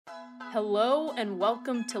Hello and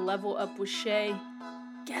welcome to Level Up with Shay.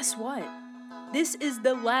 Guess what? This is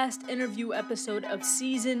the last interview episode of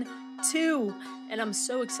season 2, and I'm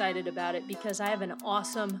so excited about it because I have an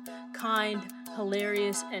awesome, kind,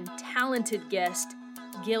 hilarious, and talented guest,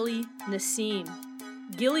 Gilly Nassim.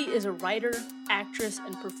 Gilly is a writer, actress,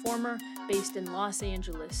 and performer based in Los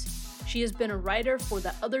Angeles. She has been a writer for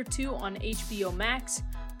The Other Two on HBO Max,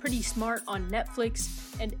 Pretty Smart on Netflix,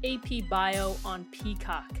 and AP Bio on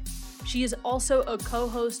Peacock. She is also a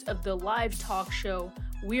co-host of the live talk show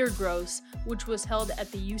We're Gross, which was held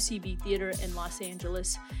at the UCB Theater in Los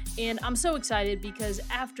Angeles. And I'm so excited because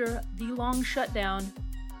after the long shutdown,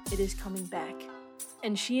 it is coming back.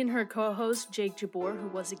 And she and her co-host, Jake Jabbour, who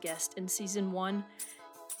was a guest in season 1,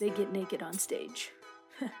 they get naked on stage.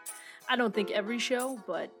 I don't think every show,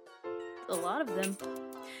 but a lot of them.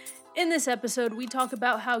 In this episode, we talk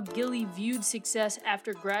about how Gilly viewed success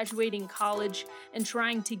after graduating college and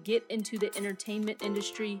trying to get into the entertainment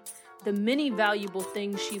industry, the many valuable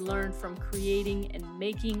things she learned from creating and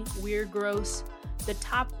making We're Gross, the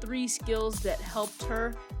top 3 skills that helped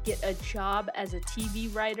her get a job as a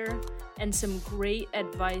TV writer, and some great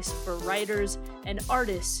advice for writers and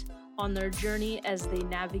artists on their journey as they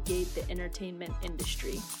navigate the entertainment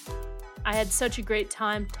industry. I had such a great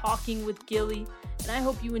time talking with Gilly, and I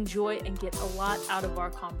hope you enjoy and get a lot out of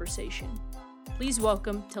our conversation. Please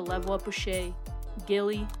welcome to Level Up with Shay,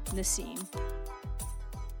 Gilly Nassim.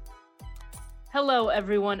 Hello,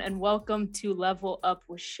 everyone, and welcome to Level Up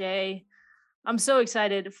with Shay. I'm so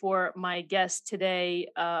excited for my guest today,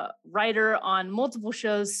 writer on multiple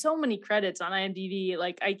shows, so many credits on IMDb.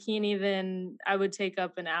 I would take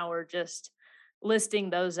up an hour just listing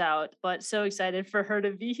those out, but so excited for her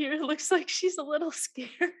to be here. It looks like she's a little scared.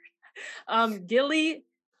 Gilly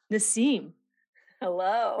Nassim.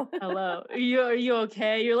 Hello. Hello. Are you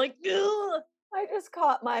okay? You're like, ugh. I just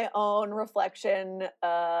caught my own reflection,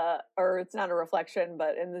 or it's not a reflection,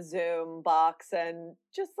 but in the Zoom box, and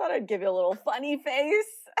just thought I'd give you a little funny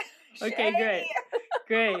face. Okay, Shay.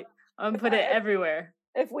 great. I'm put it everywhere.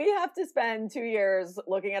 If we have to spend 2 years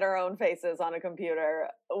looking at our own faces on a computer,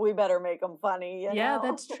 we better make them funny. Yeah, know?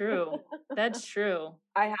 that's true. That's true.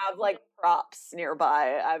 I have props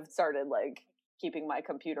nearby. I've started keeping my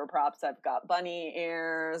computer props. I've got bunny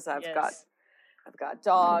ears. I've got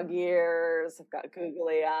dog ears. I've got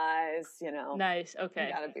googly eyes. Nice. Okay.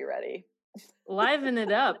 You gotta be ready. Liven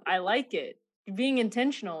it up. I like it. You're being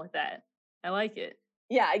intentional with that. I like it.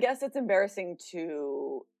 Yeah, I guess it's embarrassing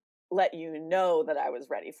to let you know that I was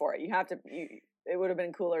ready for it. It would have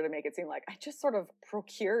been cooler to make it seem like I just sort of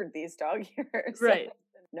procured these dog ears. Right.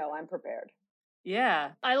 No, I'm prepared.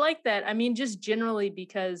 Yeah, I like that. I mean, just generally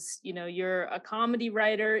because, you're a comedy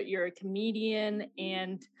writer, you're a comedian,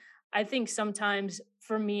 and I think sometimes,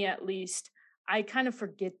 for me at least, I kind of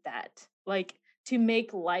forget that. To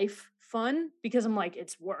make life fun, because I'm like,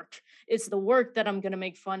 it's work. It's the work that I'm going to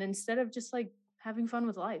make fun instead of just having fun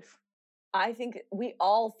with life. I think we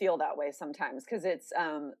all feel that way sometimes because it's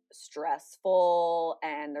stressful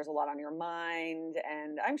and there's a lot on your mind.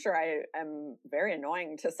 And I'm sure I am very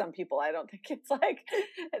annoying to some people. I don't think it's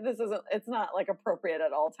it's not appropriate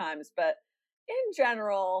at all times. But in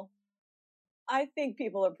general, I think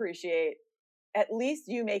people appreciate at least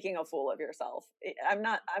you making a fool of yourself. I'm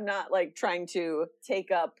not trying to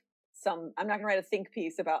take up I'm not going to write a think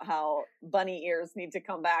piece about how bunny ears need to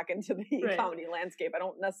come back into the comedy landscape. I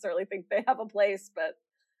don't necessarily think they have a place, but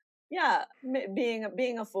yeah,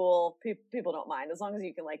 being a fool, people don't mind as long as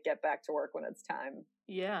you can get back to work when it's time.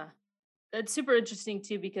 Yeah. That's super interesting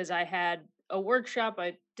too, because I had a workshop.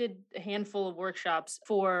 I did a handful of workshops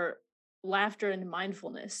for laughter and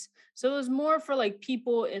mindfulness. So it was more for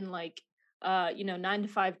people in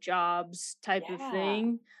 9-to-5 jobs type of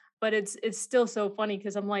thing. But it's still so funny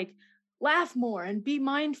because I'm like, laugh more and be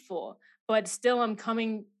mindful. But still I'm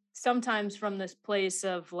coming sometimes from this place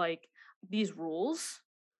of these rules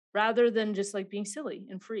rather than just being silly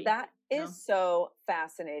and free. That is so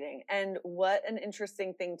fascinating. And what an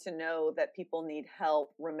interesting thing to know that people need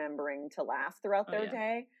help remembering to laugh throughout their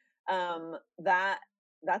day.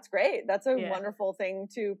 That's great. That's a wonderful thing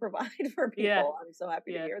to provide for people. Yeah. I'm so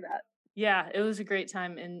happy to hear that. Yeah, it was a great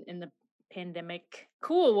time in the pandemic.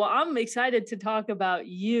 Cool. Well, I'm excited to talk about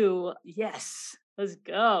you. Yes, let's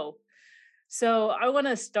go. So I want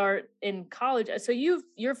to start in college. So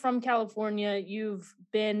you're from California. You've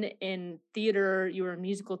been in theater. You were in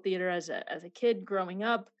musical theater as a kid growing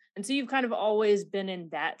up. And so you've kind of always been in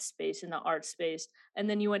that space, in the art space. And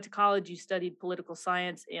then you went to college, you studied political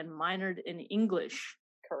science and minored in English.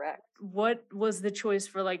 Correct. What was the choice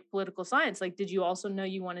for political science? Did you also know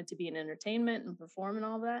you wanted to be in entertainment and perform and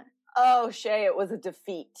all that? Oh, Shay, it was a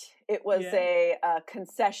defeat. It was Yeah. a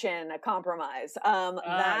concession, a compromise.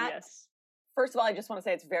 Ah, yes. First of all, I just want to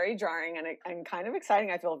say it's very jarring and kind of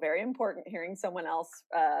exciting. I feel very important hearing someone else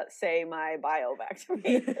say my bio back to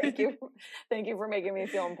me. Thank you for making me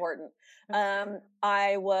feel important.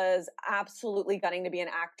 I was absolutely gunning to be an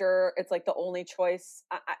actor. It's like the only choice.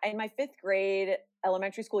 In my fifth grade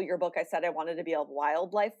elementary school yearbook, I said I wanted to be a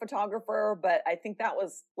wildlife photographer, but I think that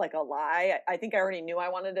was like a lie. I think I already knew I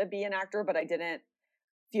wanted to be an actor, but I didn't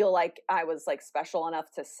feel like I was like special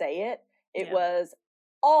enough to say it. It Yeah. was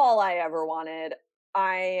all I ever wanted.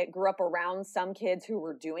 I grew up around some kids who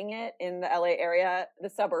were doing it in the LA area,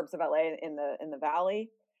 the suburbs of LA in the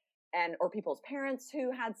valley, and or people's parents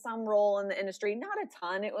who had some role in the industry. Not a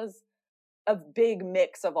ton. It was a big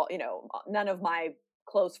mix of all, none of my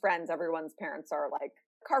close friends, everyone's parents are like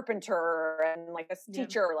carpenter and like a Yeah.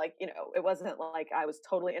 teacher, like, it wasn't like I was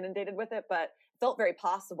totally inundated with it, but it felt very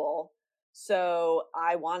possible. So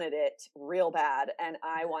I wanted it real bad. And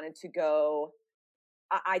I wanted to go,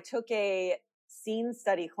 I took a scene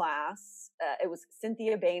study class. It was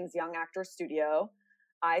Cynthia Bain's Young Actor Studio.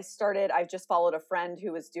 I've just followed a friend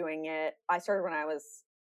who was doing it. I started when I was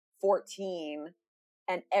 14,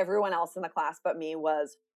 and everyone else in the class but me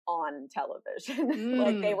was on television.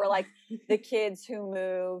 Like they were like the kids who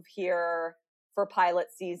move here for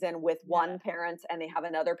pilot season with one parent, and they have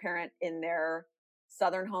another parent in their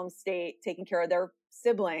southern home state taking care of their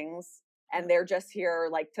siblings, and they're just here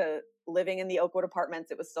like to living in the Oakwood apartments,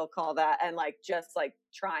 it was still called that, and like just like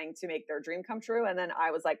trying to make their dream come true. And then I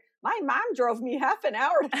was like, my mom drove me half an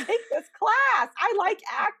hour to take this class. I like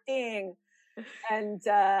acting. And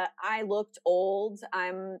I looked old.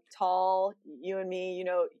 I'm tall. You and me,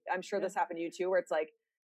 I'm sure this happened to you too, where it's like,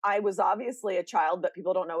 I was obviously a child, but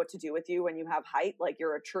people don't know what to do with you when you have height. Like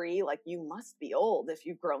you're a tree, like you must be old if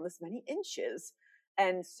you've grown this many inches.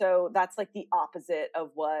 And so that's like the opposite of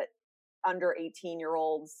what under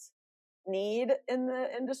 18-year-olds need in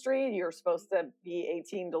the industry. You're supposed to be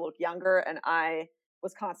 18 to look younger. And I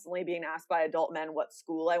was constantly being asked by adult men what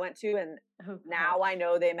school I went to. And now I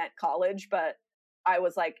know they meant college, but I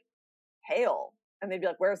was like, Hale. And they'd be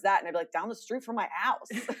like, where's that? And I'd be like, down the street from my house.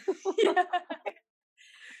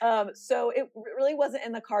 So it really wasn't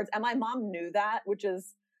in the cards. And my mom knew that, which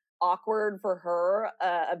is awkward for her,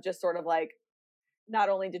 of just sort of like, not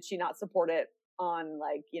only did she not support it on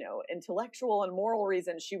like, intellectual and moral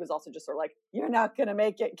reasons, she was also just sort of like, you're not going to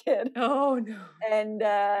make it, kid. Oh, no. And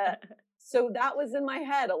so that was in my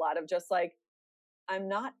head a lot of just like, I'm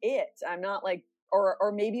not it. I'm not like,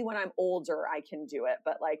 or maybe when I'm older, I can do it.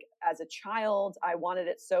 But like as a child, I wanted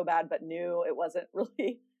it so bad, but knew it wasn't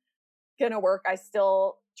really going to work. I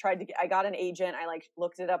still I got an agent. I like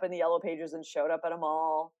looked it up in the yellow pages and showed up at a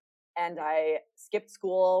mall, and I skipped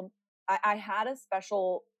school. I had a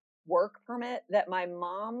special work permit that my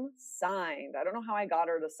mom signed. I don't know how I got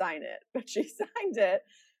her to sign it, but she signed it.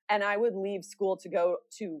 And I would leave school to go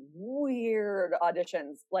to weird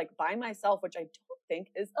auditions, like by myself, which I don't think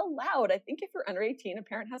is allowed. I think if you're under 18, a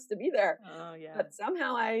parent has to be there. Oh, yeah. But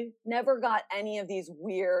somehow I never got any of these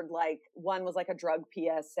weird, like one was like a drug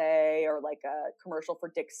PSA or like a commercial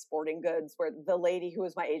for Dick's Sporting Goods, where the lady who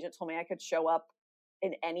was my agent told me I could show up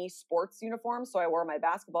in any sports uniform. So I wore my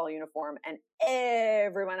basketball uniform, and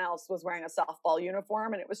everyone else was wearing a softball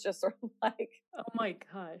uniform. And it was just sort of like, oh my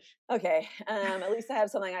gosh. Okay. At least I have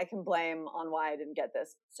something I can blame on why I didn't get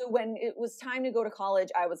this. So when it was time to go to college,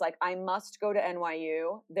 I was like, I must go to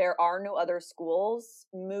NYU. There are no other schools.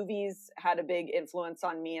 Movies had a big influence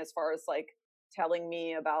on me as far as like telling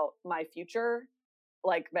me about my future,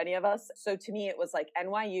 like many of us. So to me, it was like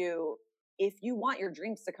NYU, if you want your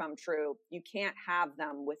dreams to come true, you can't have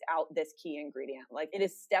them without this key ingredient. Like it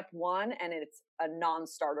is step one, and it's a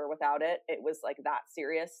non-starter without it. It was like that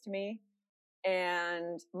serious to me.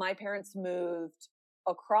 And my parents moved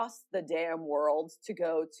across the damn world to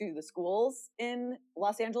go to the schools in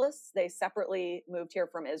Los Angeles. They separately moved here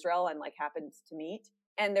from Israel and like happened to meet.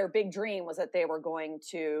 And their big dream was that they were going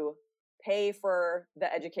to pay for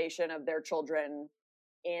the education of their children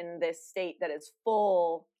in this state that is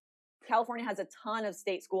full. California has a ton of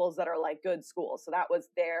state schools that are like good schools. So that was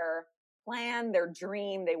their plan, their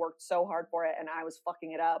dream. They worked so hard for it, and I was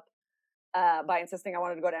fucking it up by insisting I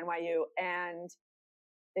wanted to go to NYU. And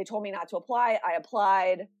they told me not to apply. I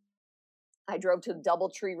applied. I drove to the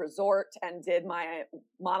Doubletree Resort and did my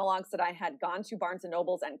monologues that I had gone to Barnes and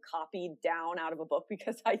Nobles and copied down out of a book,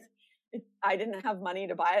 because I didn't have money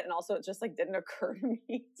to buy it. And also it just like didn't occur to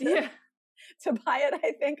me to buy it.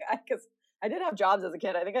 I think because I did have jobs as a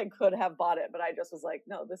kid. I think I could have bought it, but I just was like,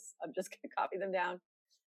 no, I'm just going to copy them down.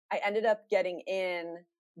 I ended up getting in,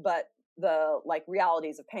 but the like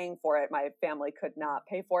realities of paying for it. My family could not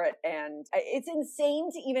pay for it, and it's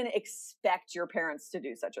insane to even expect your parents to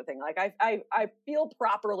do such a thing. Like I feel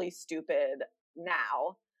properly stupid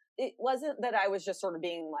now. It wasn't that I was just sort of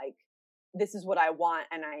being like, this is what I want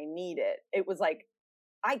and I need it. It was like,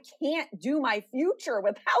 I can't do my future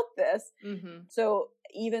without this. Mm-hmm. So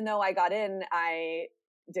even though I got in, I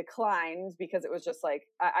declined because it was just like,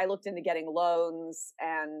 I looked into getting loans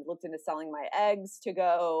and looked into selling my eggs to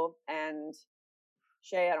go. And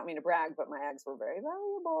Shay, I don't mean to brag, but my eggs were very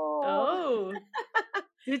valuable. Oh,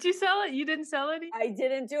 did you sell it? You didn't sell any? I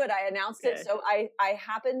didn't do it. I announced it. So I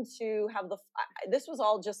happened to have this was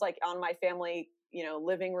all just like on my family,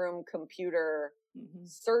 living room computer,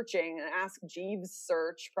 searching, an Ask Jeeves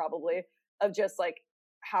search probably, of just like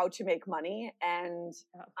how to make money. And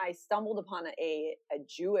I stumbled upon a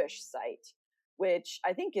Jewish site, which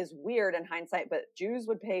I think is weird in hindsight, but Jews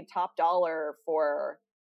would pay top dollar for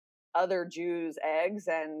other Jews' eggs.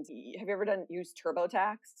 And have you ever used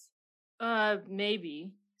TurboTax?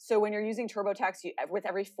 Maybe. So when you're using TurboTax, with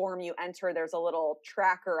every form you enter, there's a little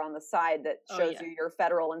tracker on the side that shows you your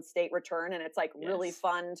federal and state return. And it's like really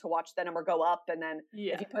fun to watch the number go up. And then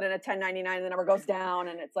if you put in a 1099, the number goes down.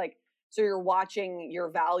 And it's like, so you're watching your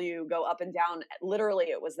value go up and down. Literally,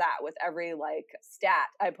 it was that with every like stat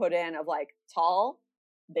I put in of like tall,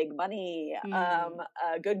 big money,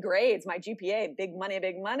 good grades, my GPA, big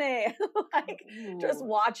money, like just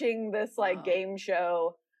watching this like game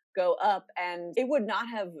show go up, and it would not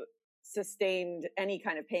have sustained any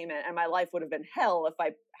kind of payment, and my life would have been hell if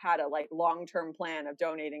I had a like long-term plan of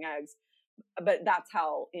donating eggs. But that's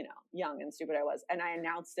how, young and stupid I was. And I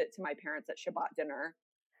announced it to my parents at Shabbat dinner,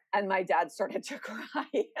 and my dad started to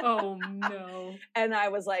cry. Oh no. And I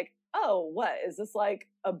was like, oh, what is this, like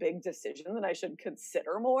a big decision that I should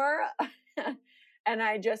consider more? And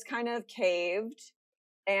I just kind of caved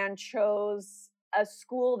and chose a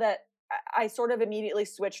school that I sort of immediately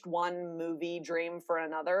switched one movie dream for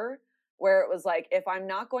another, where it was like, if I'm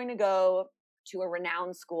not going to go to a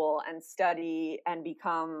renowned school and study and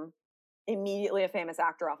become immediately a famous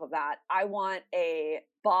actor off of that, I want a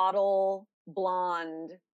bottle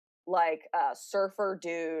blonde, like a surfer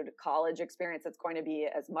dude college experience that's going to be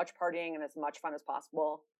as much partying and as much fun as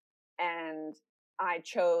possible. And I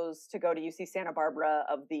chose to go to UC Santa Barbara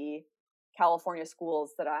of the California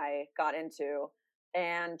schools that I got into,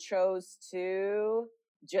 and chose to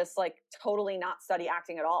just like totally not study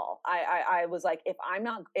acting at all. I was like, if I'm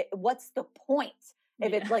not, what's the point?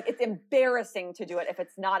 If it's like, it's embarrassing to do it if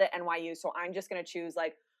it's not at NYU. So I'm just going to choose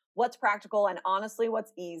like what's practical and honestly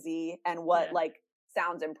what's easy and what like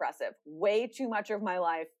sounds impressive. Way too much of my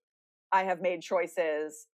life, I have made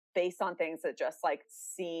choices based on things that just like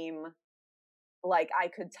seem like I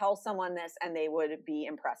could tell someone this and they would be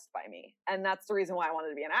impressed by me. And that's the reason why I wanted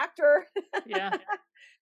to be an actor. Yeah.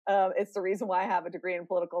 It's the reason why I have a degree in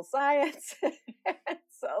political science.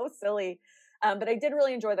 It's so silly. But I did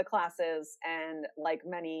really enjoy the classes. And like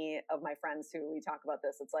many of my friends who we talk about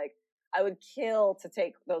this, it's like, I would kill to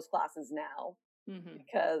take those classes now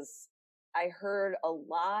because I heard a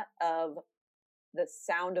lot of the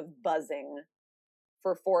sound of buzzing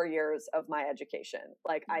for 4 years of my education.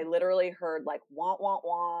 Like I literally heard like wah, wah,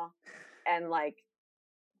 wah, and like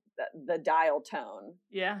the dial tone.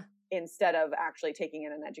 Yeah. Instead of actually taking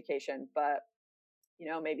in an education. But,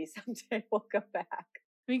 maybe someday we'll go back.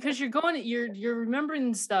 Because you're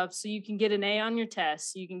remembering stuff so you can get an A on your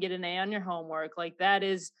tests, you can get an A on your homework. Like that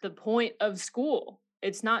is the point of school.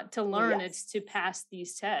 It's not to learn, it's to pass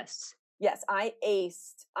these tests. Yes, I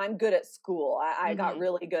aced. I'm good at school. I got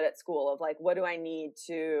really good at school of like, what do I need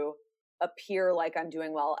to appear like I'm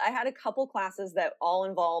doing well? I had a couple classes that all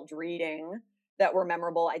involved reading that were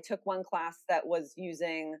memorable. I took one class that was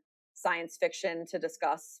using science fiction to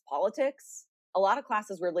discuss politics. A lot of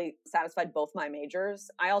classes really satisfied both my majors.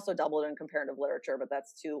 I also doubled in comparative literature, but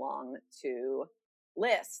that's too long to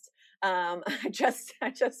list. I just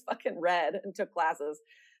fucking read and took classes.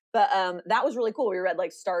 But that was really cool. We read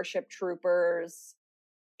like Starship Troopers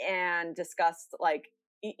and discussed like,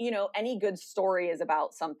 any good story is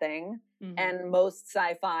about something. And most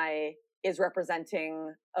sci-fi is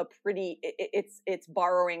representing a pretty, it's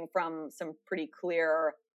borrowing from some pretty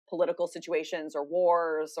clear political situations or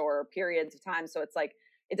wars or periods of time. So it's like,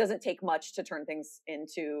 it doesn't take much to turn things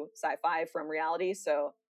into sci-fi from reality.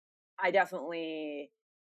 So I definitely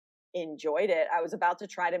enjoyed it. I was about to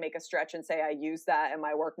try to make a stretch and say I use that in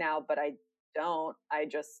my work now, but I don't. I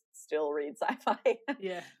just still read sci-fi.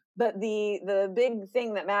 Yeah. But the big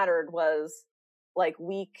thing that mattered was like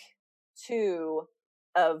week 2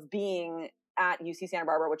 of being at UC Santa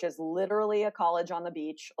Barbara, which is literally a college on the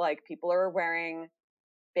beach. Like people are wearing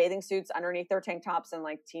bathing suits underneath their tank tops and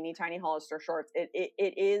like teeny tiny Hollister shorts. It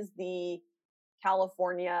is the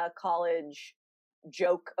California college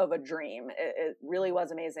joke of a dream. It really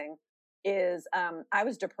was amazing. I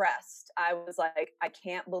was depressed. I was like, I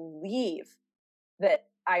can't believe that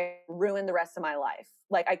I ruined the rest of my life.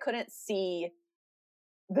 Like I couldn't see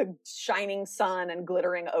the shining sun and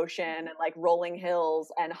glittering ocean and like rolling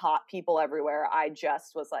hills and hot people everywhere. I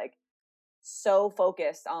just was like so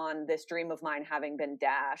focused on this dream of mine having been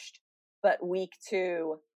dashed. But week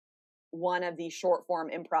 2, one of the short form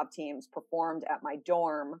improv teams performed at my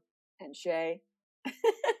dorm, and Shay,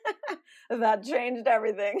 that changed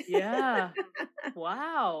everything. Yeah.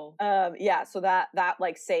 Wow. Yeah. So that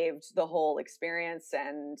like saved the whole experience.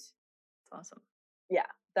 And That's awesome. yeah,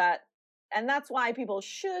 and that's why people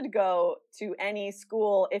should go to any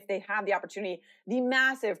school if they have the opportunity. The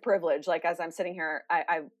massive privilege, like as I'm sitting here,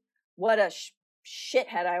 I what a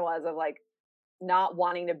shithead I was of like not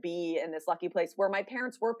wanting to be in this lucky place where my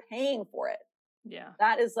parents were paying for it. Yeah.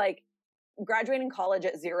 That is like graduating college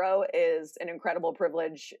at 0 is an incredible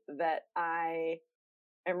privilege that I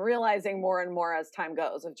am realizing more and more as time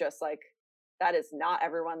goes, of just like, that is not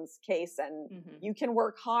everyone's case. And you can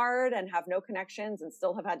work hard and have no connections and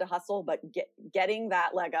still have had to hustle, but getting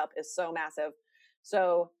that leg up is so massive.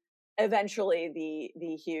 So eventually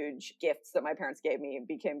the huge gifts that my parents gave me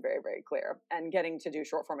became very, very clear. And getting to do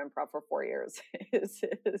short form improv for 4 years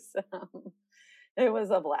it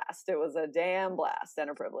was a blast. It was a damn blast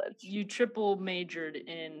and a privilege. You triple majored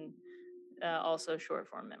in also short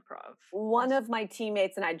form improv. One of my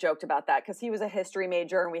teammates and I joked about that because he was a history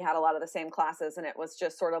major and we had a lot of the same classes, and it was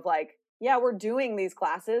just sort of like, yeah, we're doing these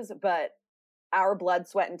classes, but our blood,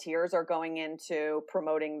 sweat, and tears are going into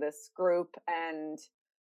promoting this group. And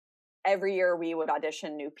every year we would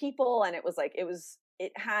audition new people, and it was like,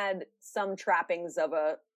 it had some trappings of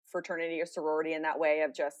a fraternity or sorority in that way,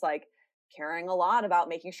 of just like caring a lot about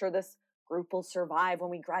making sure this group will survive when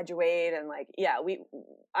we graduate. And like, yeah,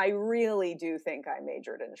 I really do think I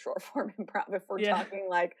majored in short form improv if we're talking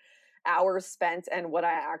like hours spent and what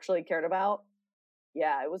I actually cared about.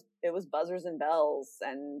 Yeah, it was buzzers and bells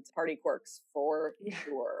and party quirks for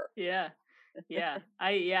sure. Yeah.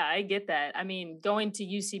 I get that. I mean, going to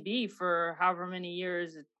UCB for however many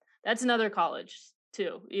years, that's another college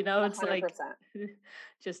too. You know, it's 100%. Like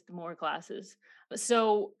just more classes.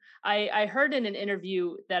 So I heard in an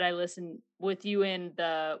interview that I listened with you in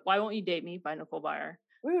the Why Won't You Date Me by Nicole Byer.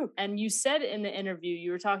 Woo. And you said in the interview,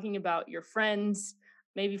 you were talking about your friends,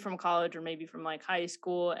 maybe from college or maybe from like high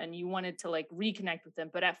school, and you wanted to like reconnect with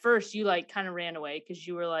them. But at first you like kind of ran away because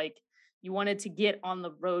you were like, you wanted to get on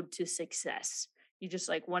the road to success. You just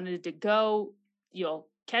like wanted to go, you'll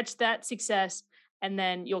catch that success, and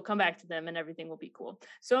then you'll come back to them and everything will be cool.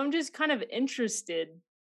 So I'm just kind of interested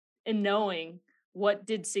in knowing, what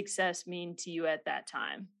did success mean to you at that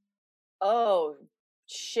time? Oh,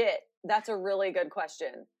 shit. That's a really good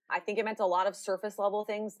question. I think it meant a lot of surface level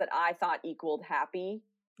things that I thought equaled happy.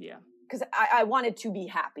 Yeah. Because I wanted to be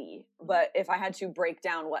happy. But if I had to break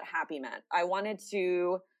down what happy meant, I wanted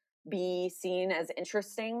to be seen as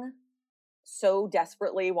interesting. So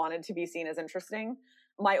desperately wanted to be seen as interesting.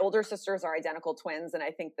 My older sisters are identical twins. And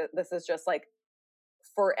I think that this is just like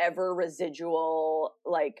forever residual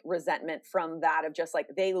like resentment from that, of just like,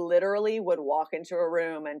 they literally would walk into a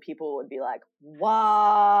room and people would be like,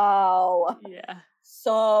 wow,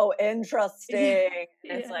 so interesting.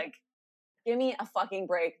 And it's like, give me a fucking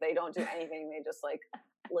break. They don't do anything. They just like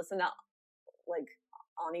listen to like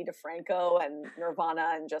Ani DeFranco and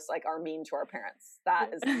Nirvana and just like are mean to our parents. That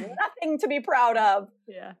is nothing to be proud of.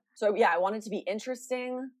 Yeah. So yeah, I wanted to be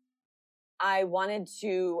interesting. I wanted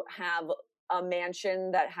to have a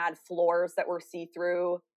mansion that had floors that were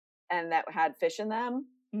see-through and that had fish in them.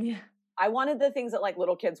 Yeah. I wanted the things that like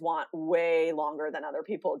little kids want way longer than other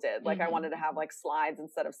people did. Like I wanted to have like slides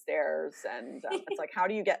instead of stairs. And it's like, how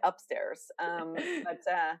do you get upstairs? But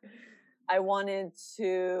I wanted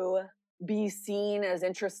to be seen as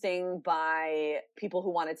interesting by people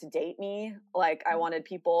who wanted to date me. Like I wanted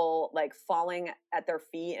people like falling at their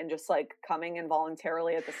feet and just like coming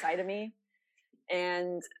involuntarily at the sight of me.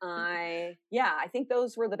 And I think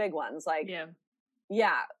those were the big ones. Like,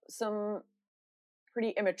 some pretty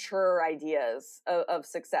immature ideas of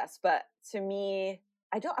success. But to me,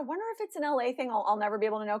 I wonder if it's an LA thing. I'll never be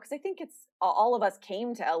able to know. Cause I think all of us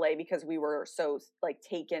came to LA because we were so like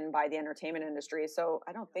taken by the entertainment industry. So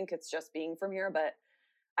I don't think it's just being from here, but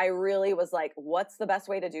I really was like, what's the best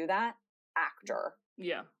way to do that? Actor.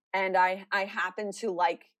 Yeah. And I happen to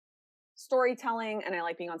like storytelling and I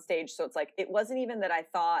like being on stage. So it's like, it wasn't even that I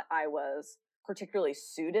thought I was particularly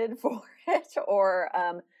suited for it or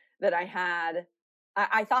that I had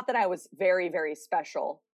I thought that I was very, very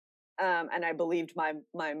special. And I believed my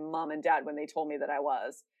mom and dad when they told me that I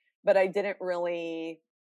was, but I didn't really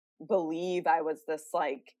believe I was this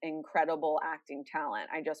like incredible acting talent.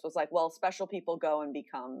 I just was like, well, special people go and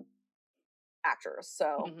become actors,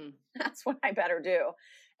 so Hmm. that's what I better do.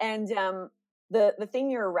 And the thing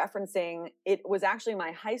you're referencing, it was actually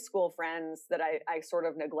my high school friends that I sort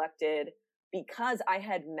of neglected because I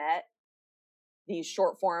had met these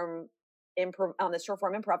short form improv on the short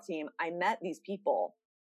form improv team. I met these people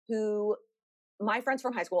who my friends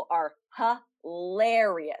from high school are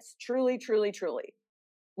hilarious, truly, truly, truly,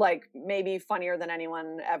 like maybe funnier than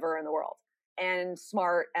anyone ever in the world, and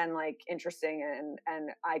smart and like interesting, and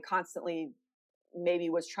I constantly maybe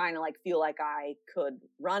was trying to like feel like I could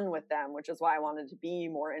run with them, which is why I wanted to be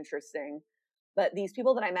more interesting. But these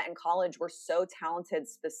people that I met in college were so talented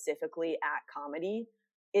specifically at comedy.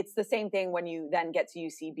 It's the same thing when you then get to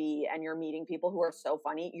UCB and you're meeting people who are so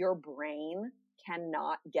funny. Your brain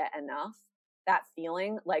cannot get enough. That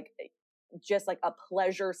feeling, like just like a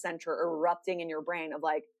pleasure center erupting in your brain of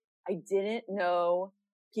like, I didn't know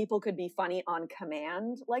people could be funny on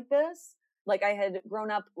command like this. Like I had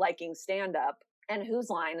grown up liking stand up and Whose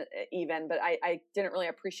Line even, but I didn't really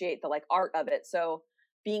appreciate the like art of it. So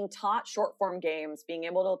being taught short form games, being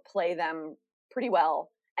able to play them pretty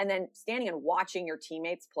well, and then standing and watching your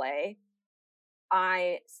teammates play,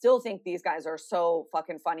 I still think these guys are so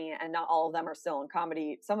fucking funny, and not all of them are still in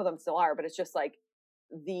comedy. Some of them still are, but it's just like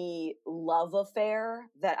the love affair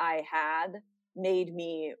that I had made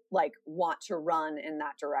me like want to run in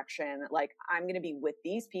that direction. Like, I'm going to be with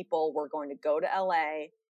these people. We're going to go to LA.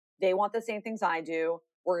 They want the same things I do.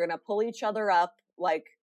 We're going to pull each other up. Like,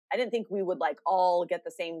 I didn't think we would like all get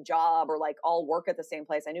the same job or like all work at the same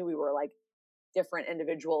place. I knew we were like different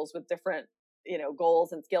individuals with different,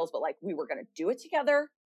 goals and skills, but like we were going to do it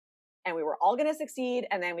together and we were all going to succeed.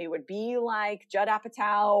 And then we would be like Judd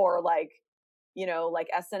Apatow or like, like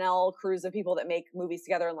SNL crews of people that make movies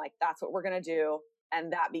together. And like, that's what we're going to do.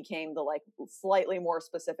 And that became the like slightly more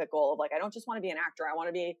specific goal of like, I don't just want to be an actor. I want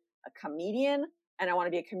to be a comedian, and I want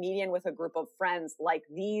to be a comedian with a group of friends like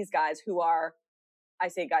these guys who are, I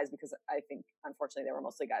say guys because I think unfortunately they were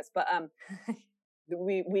mostly guys, but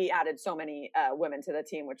we added so many women to the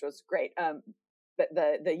team, which was great. But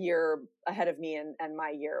the year ahead of me and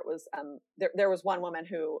my year, it was there was one woman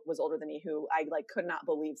who was older than me who I like could not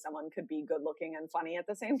believe someone could be good looking and funny at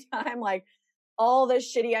the same time. Like all the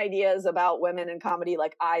shitty ideas about women in comedy,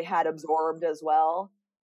 like I had absorbed as well.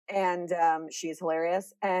 And she's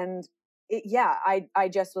hilarious. And I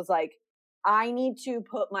just was like, I need to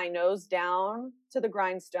put my nose down to the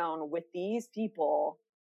grindstone with these people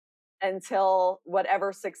until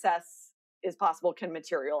whatever success is possible can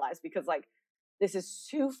materialize, because like this is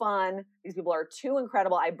too fun. These people are too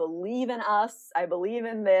incredible. I believe in us. I believe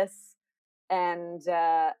in this. And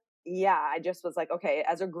I just was like, okay,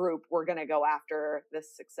 as a group, we're going to go after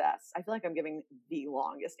this success. I feel like I'm giving the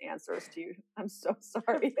longest answers to you. I'm so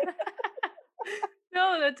sorry.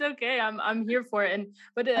 No, that's okay. I'm here for it.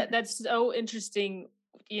 But that's so interesting,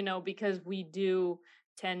 because we do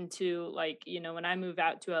tend to like, when I moved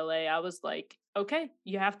out to LA, I was like, okay,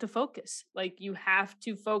 you have to focus. Like you have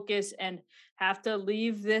to focus and have to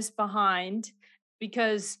leave this behind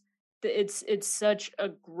because it's such a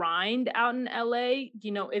grind out in LA.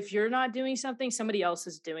 If you're not doing something, somebody else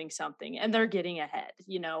is doing something and they're getting ahead,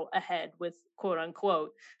 ahead with quote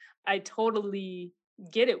unquote. I totally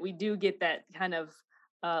get it. We do get that kind of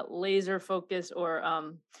laser focus or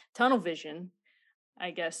tunnel vision,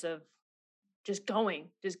 I guess, of just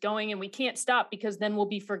going, and we can't stop because then we'll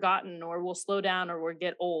be forgotten or we'll slow down or we'll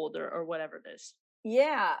get old or whatever it is.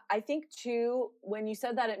 Yeah, I think too, when you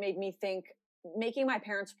said that, it made me think making my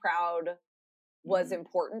parents proud was Mhm.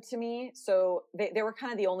 important to me. So they were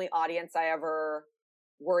kind of the only audience I ever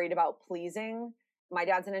worried about pleasing. My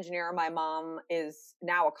dad's an engineer. My mom is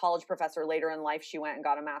now a college professor. Later in life, she went and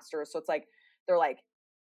got a master's. So it's like, they're like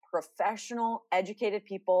professional, educated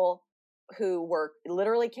people who were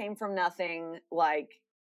literally came from nothing, like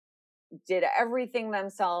did everything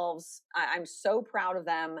themselves. I'm so proud of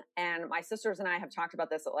them. And my sisters and I have talked about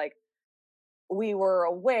this, that like we were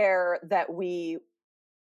aware that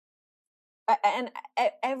and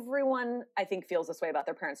everyone I think feels this way about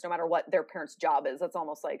their parents, no matter what their parents' job is. That's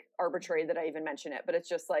almost like arbitrary that I even mention it, but it's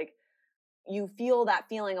just like you feel that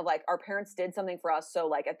feeling of like our parents did something for us, so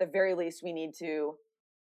like at the very least we need to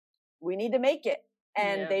make it.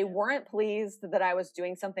 And Yeah. they weren't pleased that I was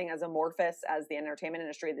doing something as amorphous as the entertainment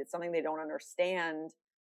industry. That's something they don't understand.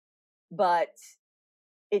 But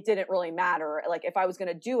it didn't really matter. Like if I was going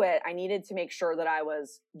to do it, I needed to make sure that I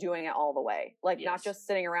was doing it all the way. Like not just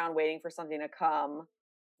sitting around waiting for something to come.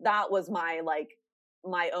 That was my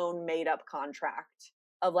own made up contract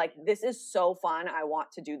of like, this is so fun. I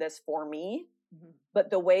want to do this for me. Mm-hmm. But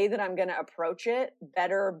the way that I'm going to approach it I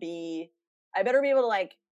better be able to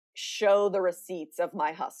like show the receipts of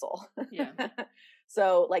my hustle. Yeah.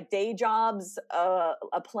 So like day jobs,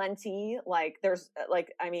 aplenty, like there's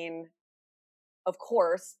like, I mean, of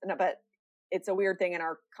course, but it's a weird thing in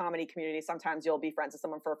our comedy community. Sometimes you'll be friends with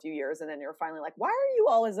someone for a few years and then you're finally like, why are you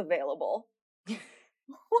always available?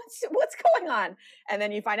 What's going on? And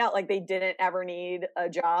then you find out like they didn't ever need a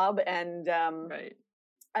job. And right.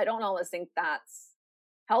 I don't always think that's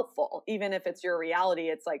helpful. Even if it's your reality,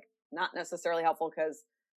 it's like not necessarily helpful because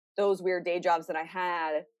those weird day jobs that I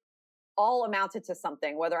had all amounted to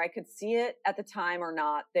something, whether I could see it at the time or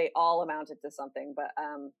not, they all amounted to something. But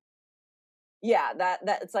yeah, that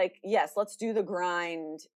it's like, yes, let's do the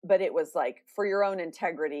grind, but it was like for your own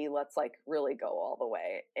integrity, let's like really go all the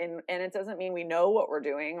way. And it doesn't mean we know what we're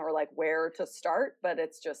doing or like where to start, but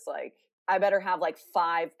it's just like, I better have like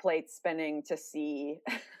 5 plates spinning to see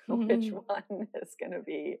which one is going to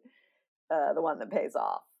be the one that pays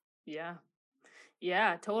off. Yeah.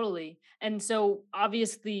 Yeah, totally. And so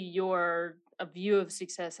obviously your view of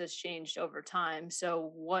success has changed over time.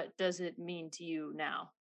 So what does it mean to you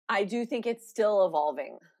now? I do think it's still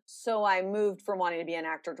evolving. So I moved from wanting to be an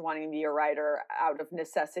actor to wanting to be a writer out of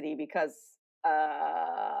necessity because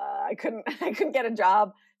I couldn't get a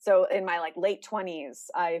job. So in my like late 20s,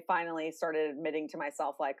 I finally started admitting to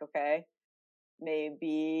myself like, okay,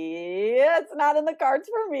 maybe it's not in the cards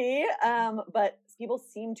for me. But people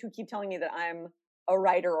seem to keep telling me that I'm a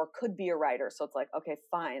writer or could be a writer. So it's like, okay,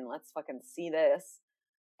 fine, let's fucking see this.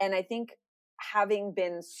 And I think having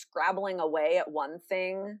been scrabbling away at one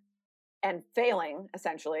thing and failing,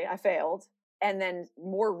 essentially, I failed. And then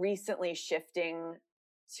more recently shifting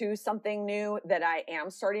to something new that I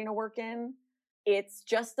am starting to work in. It's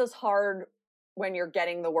just as hard when you're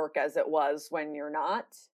getting the work as it was when you're not.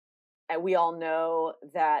 And we all know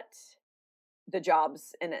that the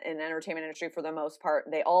jobs in entertainment industry, for the most part,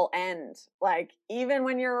 they all end. Like even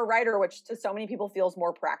when you're a writer, which to so many people feels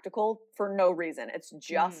more practical for no reason. It's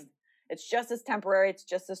just as temporary. It's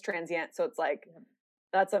just as transient. So it's like,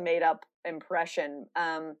 that's a made up impression.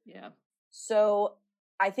 Yeah. So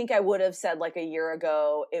I think I would have said like a year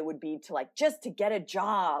ago, it would be to like, just to get a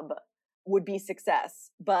job would be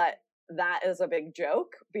success. But that is a big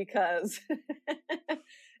joke because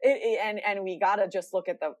and we got to just look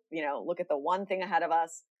at the one thing ahead of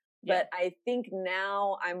us. Yeah. But I think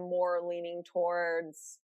now I'm more leaning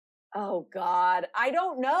towards, oh God, I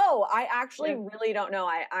don't know. I actually really don't know.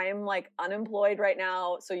 I'm like unemployed right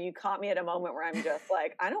now. So you caught me at a moment where I'm just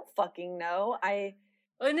like, I don't fucking know.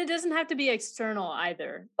 And it doesn't have to be external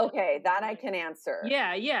either. Okay, that I can answer.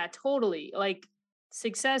 Yeah, totally. Like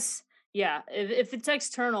success, yeah. If it's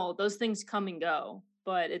external, those things come and go.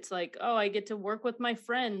 But it's like, oh, I get to work with my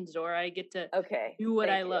friends, or I get to do what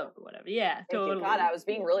I love, or whatever. Yeah, totally. God, I was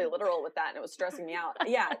being really literal with that, and it was stressing me out.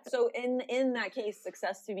 Yeah. So in that case,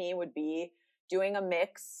 success to me would be doing a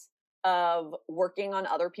mix of working on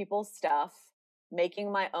other people's stuff,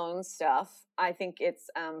 making my own stuff. I think it's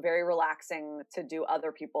very relaxing to do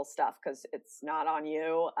other people's stuff because it's not on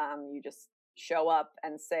you. You just show up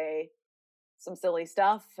and say some silly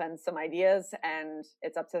stuff and some ideas, and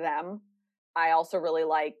it's up to them. I also really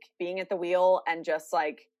like being at the wheel and just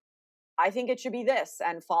like, I think it should be this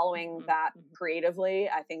and following that creatively.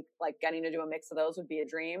 I think like getting to do a mix of those would be a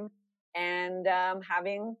dream, and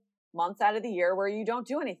having months out of the year where you don't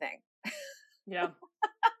do anything. Yeah.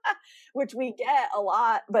 Which we get a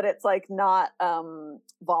lot, but it's like not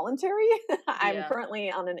voluntary. I'm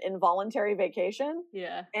currently on an involuntary vacation.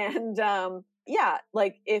 Yeah. And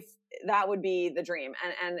like if that would be the dream,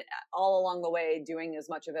 and all along the way doing as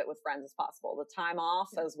much of it with friends as possible, the time off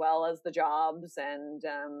as well as the jobs, and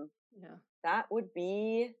that would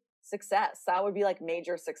be success. That would be like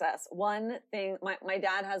major success. One thing, my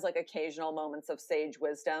dad has like occasional moments of sage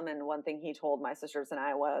wisdom, and one thing he told my sisters and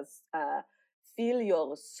I was feel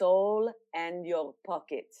your soul and your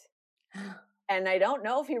pocket. And I don't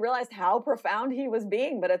know if he realized how profound he was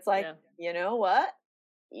being, but it's like, you know what?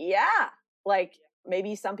 Yeah. Like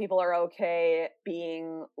maybe some people are okay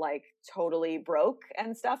being like totally broke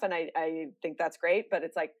and stuff. And I think that's great, but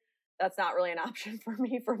it's like, that's not really an option for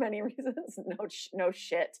me for many reasons. No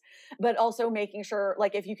shit. But also making sure,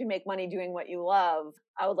 like, if you can make money doing what you love,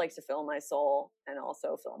 I would like to fill my soul and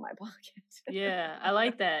also fill my pocket. Yeah, I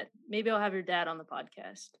like that. Maybe I'll have your dad on the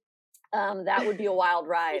podcast. That would be a wild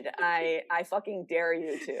ride. I fucking dare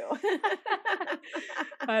you to.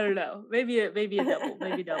 I don't know. Maybe a double.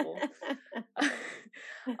 Maybe double.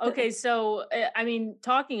 Okay, so I mean,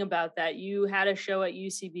 talking about that, you had a show at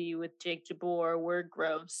UCB with Jake Jabor, Word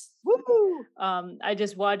Gross. Woo! I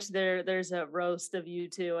just watched there's a roast of you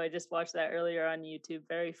two. I just watched that earlier on YouTube.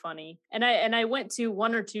 Very funny. And I went to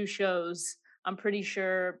one or two shows. I'm pretty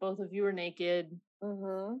sure both of you were naked.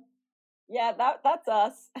 Mm-hmm. Yeah, that's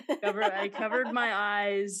us. I covered my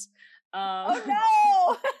eyes. Oh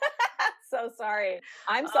no! So sorry.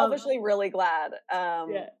 I'm um, selfishly really glad.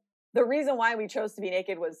 yeah. The reason why we chose to be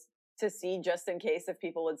naked was to see, just in case, if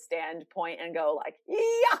people would stand, point, and go like,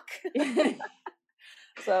 yuck.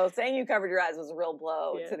 So saying you covered your eyes was a real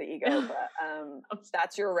blow to the ego, but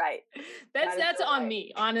that's your right. That's on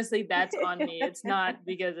me. Honestly, that's on me. It's not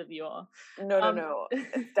because of you all. No.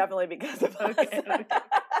 It's definitely because of us.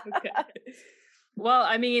 Okay. Well,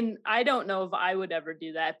 I mean, I don't know if I would ever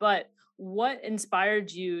do that, but what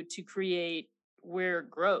inspired you to create We're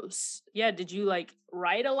Gross? Yeah, did you like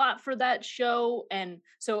write a lot for that show? And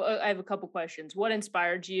so I have a couple questions. What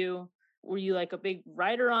inspired you? Were you like a big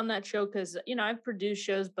writer on that show? Because I've produced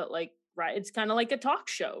shows, but like it's kind of like a talk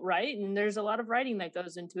show, right? And there's a lot of writing that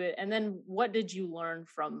goes into it. And then what did you learn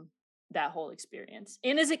from that whole experience?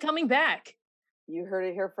 And is it coming back? You heard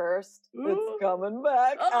it here first. Ooh. It's coming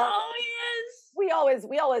back. Oh yes.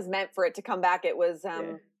 We always meant for it to come back. It was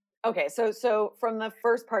okay. So from the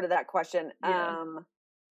first part of that question,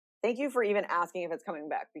 thank you for even asking if it's coming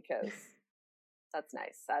back, because that's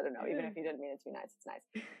nice. I don't know. Even if you didn't mean it to be nice, it's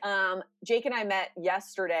nice. Jake and I met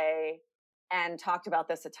yesterday and talked about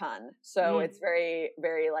this a ton. So it's very,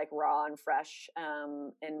 very like raw and fresh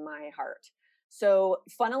in my heart. So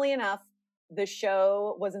funnily enough, the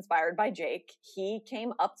show was inspired by Jake. He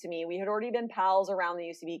came up to me. We had already been pals around the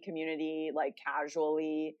UCB community, like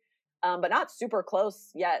casually, but not super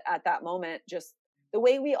close yet at that moment. Just the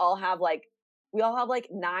way we all have like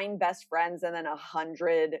 9 best friends and then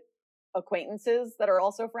 100 acquaintances that are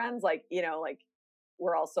also friends. Like, like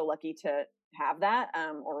we're all so lucky to have that,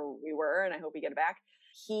 or we were, and I hope we get it back.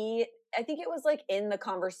 I think it was like in the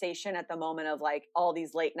conversation at the moment of like all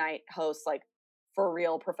these late night hosts, like for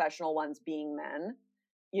real professional ones being men,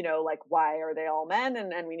 like why are they all men?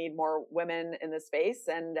 And we need more women in this space.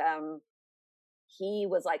 And he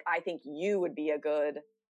was like, I think you would be a good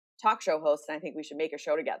talk show host, and I think we should make a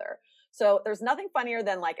show together. So there's nothing funnier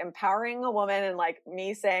than like empowering a woman and like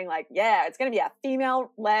me saying like, yeah, it's going to be a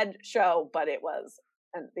female led show, but it was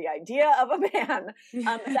the idea of a man.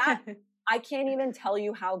 That I can't even tell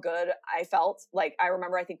you how good I felt. Like I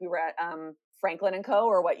remember, I think we were at Franklin & Co.,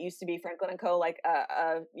 or what used to be Franklin & Co., like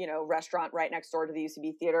a restaurant right next door to the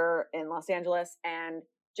UCB Theater in Los Angeles, and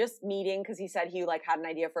just meeting, because he said he like had an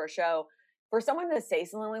idea for a show. For someone to say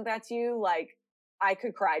something like that to you, like I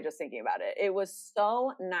could cry just thinking about it. It was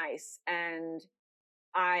so nice, and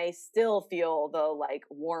I still feel the like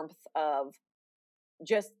warmth of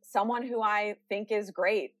just someone who I think is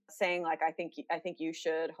great saying like, I think you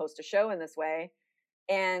should host a show in this way.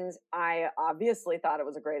 And I obviously thought it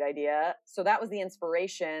was a great idea. So that was the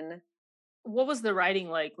inspiration. What was the writing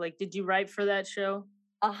like? Like, did you write for that show?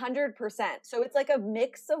 100%. So it's like a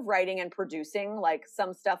mix of writing and producing. Like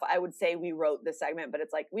some stuff I would say we wrote this segment, but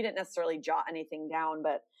it's like we didn't necessarily jot anything down,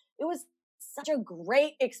 but it was such a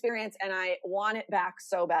great experience, and I want it back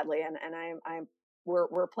so badly. And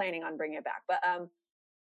we're planning on bringing it back. But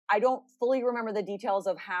I don't fully remember the details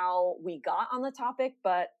of how we got on the topic,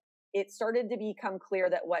 but it started to become clear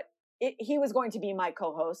that he was going to be my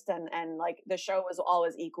co-host, and like the show was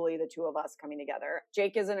always equally the two of us coming together.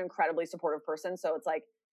 Jake is an incredibly supportive person. So it's like,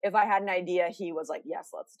 if I had an idea, he was like, yes,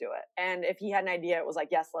 let's do it. And if he had an idea, it was like,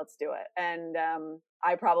 yes, let's do it. And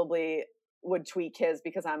I probably would tweak his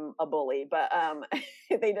because I'm a bully, but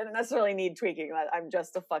they didn't necessarily need tweaking. I'm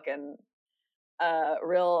just a fucking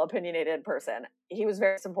real opinionated person. He was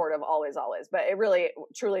very supportive, always, but it really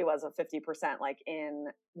truly was a 50% like in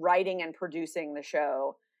writing and producing the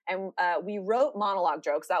show. And we wrote monologue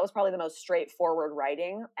jokes. That was probably the most straightforward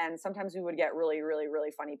writing. And sometimes we would get really, really, really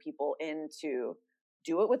funny people in to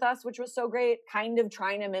do it with us, which was so great. Kind of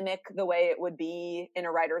trying to mimic the way it would be in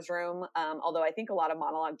a writer's room. Although I think a lot of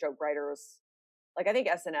monologue joke writers, like I think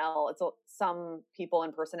SNL, it's some people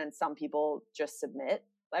in person and some people just submit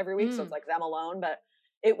every week. So it's like them alone. But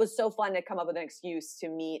it was so fun to come up with an excuse to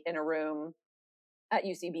meet in a room at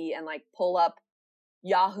UCB and like pull up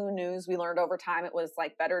Yahoo News. We learned over time it was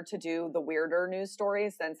like better to do the weirder news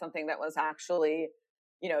stories than something that was actually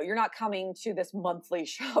you're not coming to this monthly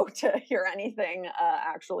show to hear anything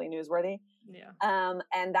actually newsworthy. Yeah.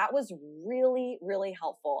 And that was really, really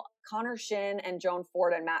helpful. Connor Shin and Joan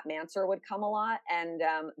Ford and Matt Manser would come a lot, and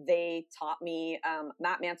they taught me.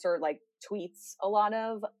 Matt Manser like tweets a lot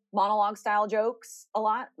of monologue style jokes a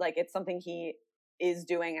lot. Like it's something he is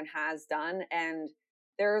doing and has done, and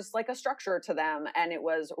there's like a structure to them, and it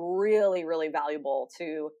was really, really valuable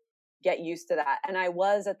to get used to that. And I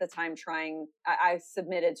was at the time I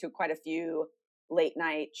submitted to quite a few late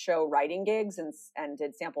night show writing gigs and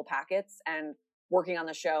did sample packets, and working on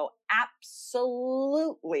the show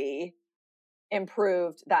absolutely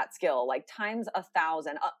improved that skill like times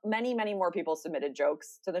 1,000. Many, many more people submitted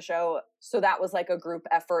jokes to the show. So that was like a group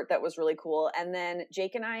effort that was really cool. And then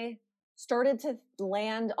Jake and I started to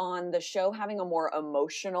land on the show having a more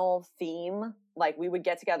emotional theme. Like we would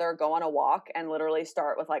get together, go on a walk, and literally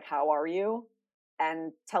start with like, how are you?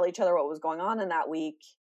 And tell each other what was going on in that week.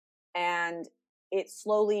 And it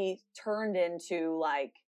slowly turned into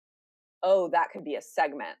like, oh, that could be a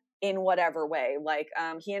segment in whatever way. Like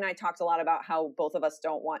he and I talked a lot about how both of us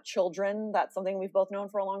don't want children. That's something we've both known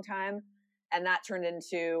for a long time. And that turned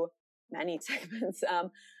into many segments.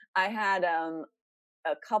 I had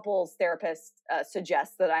a couples therapist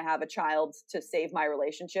suggest that I have a child to save my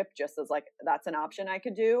relationship, just as like, that's an option I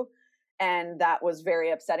could do. And that was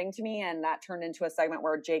very upsetting to me. And that turned into a segment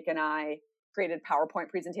where Jake and I created PowerPoint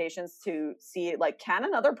presentations to see like, can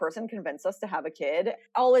another person convince us to have a kid?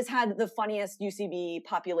 I always had the funniest UCB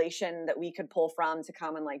population that we could pull from to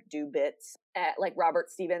come and like do bits. Like Robert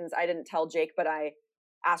Stevens, I didn't tell Jake, but I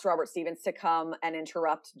asked Robert Stevens to come and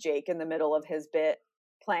interrupt Jake in the middle of his bit,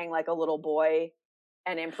 playing like a little boy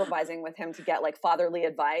and improvising with him to get like fatherly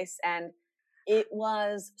advice. And it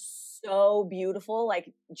was so beautiful.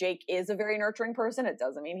 Like Jake is a very nurturing person. It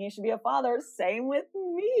doesn't mean he should be a father. Same with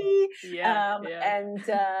me. Yeah. And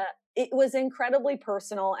it was incredibly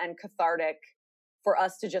personal and cathartic for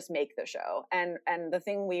us to just make the show. And the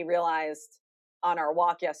thing we realized on our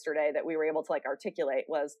walk yesterday that we were able to like articulate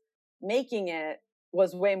was making it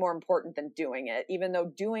was way more important than doing it. Even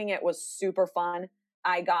though doing it was super fun,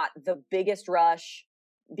 I got the biggest rush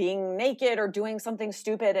being naked or doing something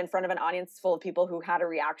stupid in front of an audience full of people who had a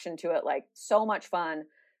reaction to it, like so much fun.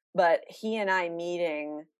 But he and I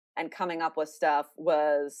meeting and coming up with stuff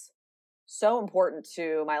was so important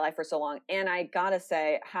to my life for so long. And I gotta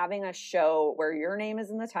say, having a show where your name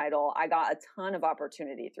is in the title, I got a ton of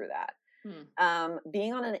opportunity through that.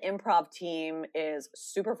 Being on an improv team is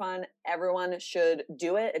super fun. Everyone should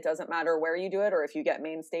do it. It doesn't matter where you do it or if you get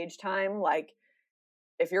main stage time. Like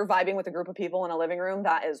if you're vibing with a group of people in a living room,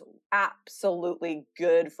 that is absolutely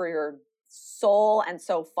good for your soul and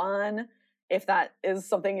so fun. If that is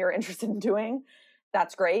something you're interested in doing,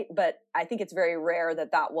 that's great. But I think it's very rare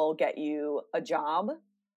that that will get you a job.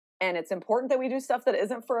 And it's important that we do stuff that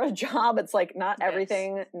isn't for a job. It's like not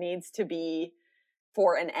everything needs to be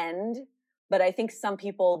for an end. But I think some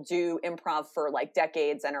people do improv for like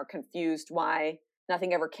decades and are confused why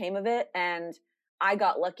nothing ever came of it. And I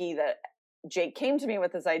got lucky that Jake came to me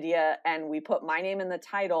with this idea and we put my name in the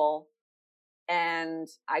title, and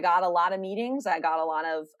I got a lot of meetings. I got a lot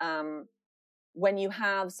of, when you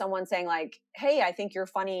have someone saying like, hey, I think you're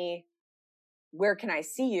funny. Where can I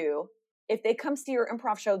see you? If they come see your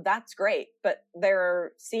improv show, that's great. But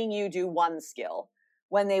they're seeing you do one skill.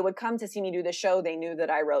 When they would come to see me do the show, they knew that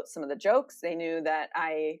I wrote some of the jokes. They knew that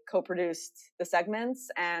I co-produced the segments,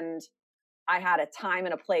 and I had a time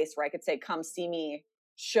and a place where I could say, come see me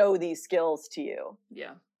show these skills to you.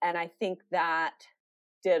 Yeah. And I think that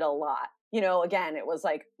did a lot. Again, it was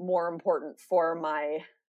like more important for my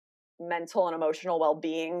mental and emotional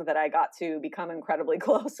well-being that I got to become incredibly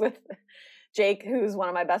close with Jake, who's one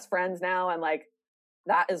of my best friends now. And like,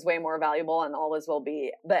 that is way more valuable and always will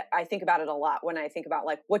be. But I think about it a lot when I think about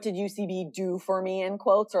like, what did UCB do for me in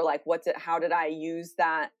quotes, or like, how did I use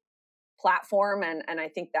that platform? And I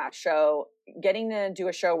think that show, getting to do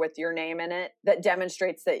a show with your name in it that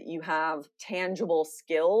demonstrates that you have tangible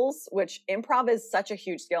skills, which improv is such a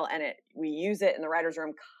huge skill, and we use it in the writer's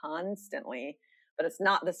room constantly, but it's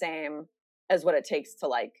not the same as what it takes to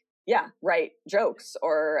like, write jokes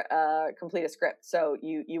or complete a script. So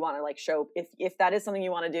you want to like show, if that is something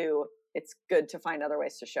you want to do, it's good to find other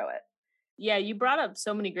ways to show it. Yeah, you brought up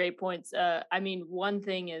so many great points. I mean, one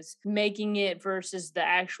thing is making it versus the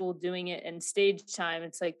actual doing it and stage time.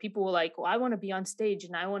 It's like people were like, well, I want to be on stage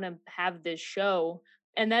and I want to have this show.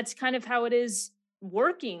 And that's kind of how it is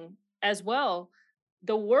working as well.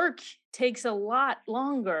 The work takes a lot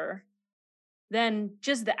longer than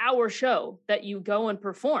just the hour show that you go and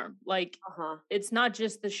perform. Like, it's not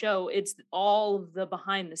just the show, it's all of the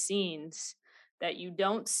behind the scenes that you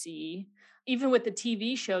don't see. Even with the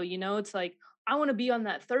TV show, it's like, I want to be on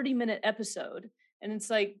that 30-minute episode. And it's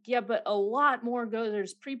like, yeah, but a lot more goes.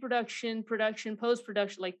 There's pre-production, production,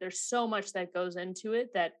 post-production. Like there's so much that goes into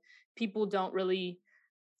it that people don't really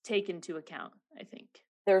take into account, I think.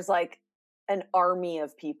 There's like an army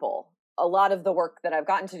of people. A lot of the work that I've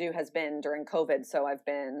gotten to do has been during COVID. So I've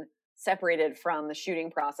been separated from the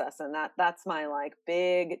shooting process. And that's my like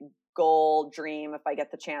big goal dream. If I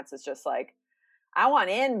get the chance, is just like, I want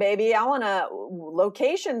in, baby. I want a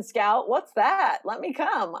location scout. What's that? Let me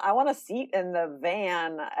come. I want a seat in the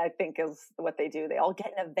van, I think is what they do. They all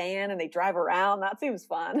get in a van and they drive around. That seems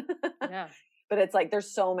fun. Yeah. But it's like,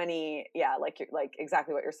 there's so many, like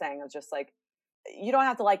exactly what you're saying. It's just like, you don't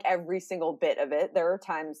have to like every single bit of it. There are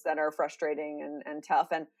times that are frustrating and tough.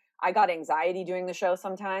 And I got anxiety doing the show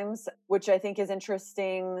sometimes, which I think is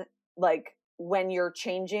interesting. Like when you're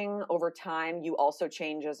changing over time, you also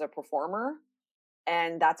change as a performer,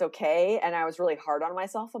 and that's okay. And I was really hard on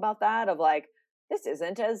myself about that, of like, this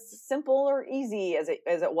isn't as simple or easy as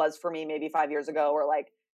it was for me maybe 5 years ago, or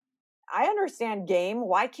like, I understand game.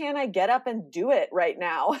 Why can't I get up and do it right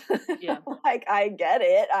now? Yeah. Like I get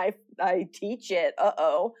it. I teach it.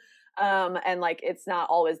 And like, it's not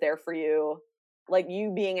always there for you. Like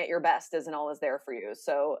you being at your best isn't always there for you.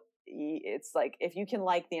 So it's like, if you can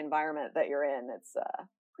like the environment that you're in, it's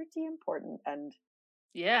pretty important. And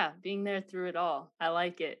Yeah, being there through it all. I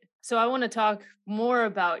like it. So I want to talk more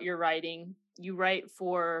about your writing. You write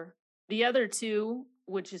for The Other Two,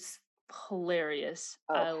 which is hilarious.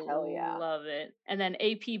 oh, I hell yeah. love it. And then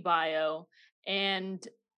AP Bio. And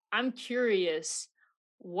I'm curious,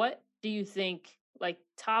 what do you think, like,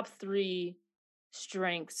 top 3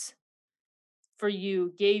 strengths for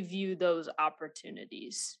you gave you those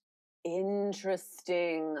opportunities?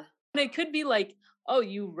 Interesting. And it could be like, oh,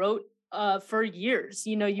 you wrote for years,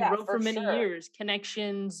 you Yeah, wrote for for many sure. years,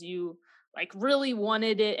 connections, you like really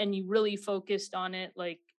wanted it and you really focused on it,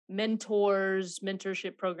 like mentors,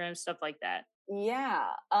 mentorship programs, stuff like that. Yeah.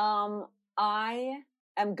 I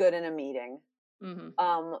am good in a meeting. Hmm.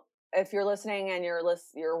 Um, if you're listening and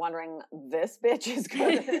you're wondering, this bitch is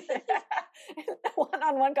good in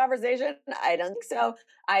one-on-one conversation, I don't think so.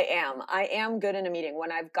 I am good in a meeting.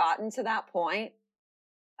 When I've gotten to that point,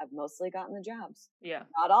 I've mostly gotten the jobs. Yeah.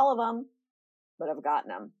 Not all of them, but I've gotten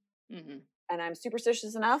them. Hmm. And I'm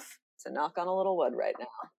superstitious enough to knock on a little wood right now.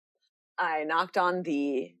 I knocked on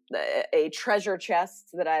a treasure chest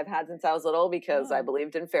that I've had since I was little, because I Oh.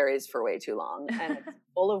 believed in fairies for way too long, and it's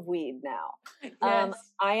full of weed now.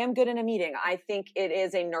 Yes. I am good in a meeting. I think it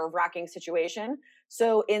is a nerve-wracking situation.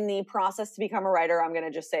 So in the process to become a writer, I'm going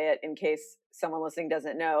to just say it in case someone listening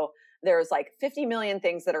doesn't know, there's like 50 million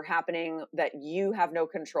things that are happening that you have no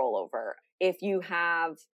control over. If you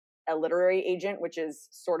have a literary agent, which is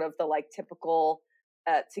sort of the like typical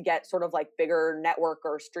to get sort of like bigger network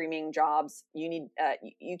or streaming jobs, you need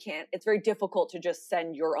you can't, it's very difficult to just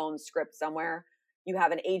send your own script somewhere. You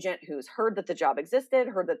have an agent who's heard that the job existed,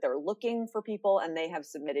 heard that they're looking for people, and they have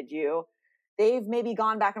submitted you. They've maybe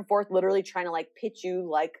gone back and forth literally trying to like pitch you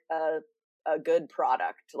like a good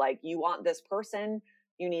product, like, you want this person,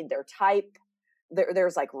 you need their type.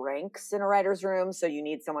 There's like ranks in a writer's room, so you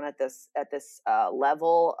need someone at this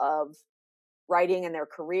level of writing in their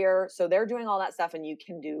career. So they're doing all that stuff and you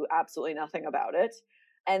can do absolutely nothing about it.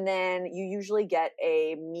 And then you usually get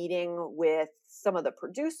a meeting with some of the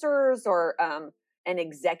producers or an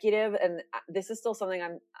executive. And this is still something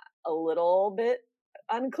I'm a little bit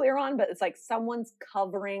unclear on, but it's like someone's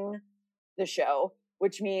covering the show,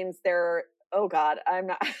 which means they're, oh God, I'm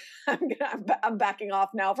not, I'm backing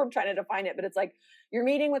off now from trying to define it, but it's like you're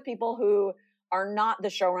meeting with people who are not the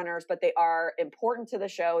showrunners, but they are important to the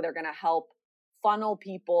show. They're going to help funnel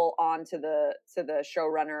people onto the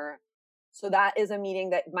showrunner. So that is a meeting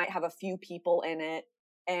that might have a few people in it,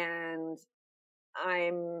 and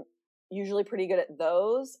I'm usually pretty good at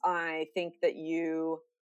those. I think that you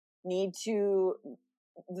need to,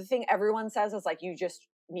 the thing everyone says is like, you just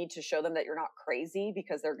need to show them that you're not crazy,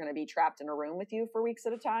 because they're going to be trapped in a room with you for weeks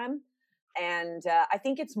at a time. And I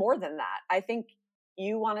think it's more than that. I think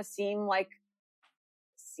you want to seem like,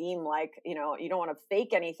 you don't want to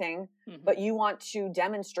fake anything, but you want to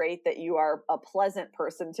demonstrate that you are a pleasant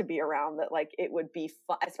person to be around, that like it would be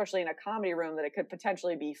fun, especially in a comedy room, that it could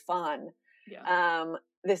potentially be fun. Yeah.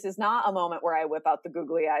 This is not a moment where I whip out the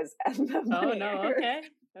googly eyes and the Oh bunny no. ears. Okay.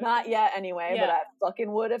 Not yet anyway, but Yeah. I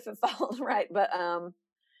fucking would if it felt right. But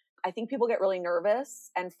I think people get really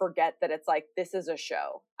nervous and forget that it's like, this is a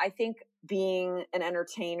show. I think being an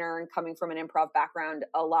entertainer and coming from an improv background,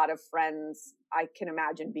 a lot of friends, I can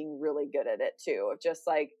imagine being really good at it too. Of just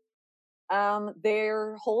like,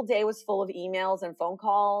 Their whole day was full of emails and phone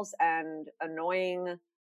calls and annoying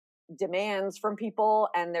demands from people,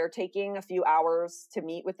 and they're taking a few hours to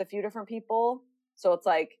meet with a few different people. So it's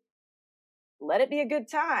like, let it be a good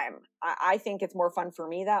time. I think it's more fun for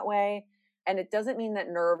me that way. And it doesn't mean that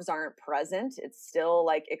nerves aren't present. It's still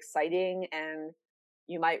like exciting, and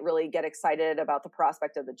you might really get excited about the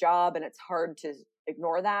prospect of the job, and it's hard to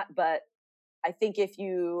ignore that. But I think if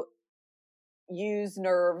you use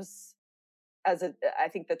nerves as a, I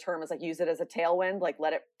think the term is like, use it as a tailwind, like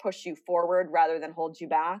let it push you forward rather than hold you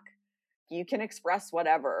back. You can express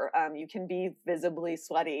whatever. You can be visibly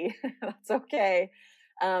sweaty. That's okay.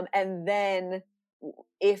 And then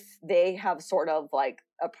if they have sort of like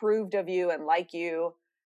approved of you and like you,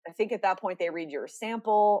 I think at that point they read your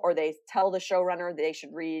sample, or they tell the showrunner they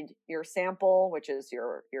should read your sample, which is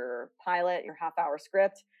your pilot, your half-hour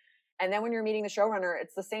script. And then when you're meeting the showrunner,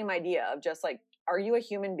 it's the same idea of just like, are you a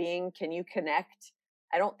human being? Can you connect?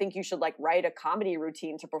 I don't think you should like write a comedy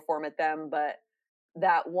routine to perform at them, but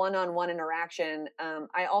that one-on-one interaction.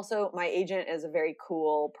 I also, my agent is a very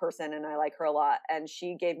cool person and I like her a lot. And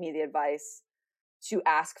she gave me the advice to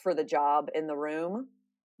ask for the job in the room.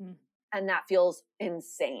 Mm. And that feels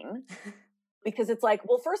insane because it's like,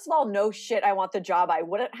 well, first of all, no shit, I want the job. I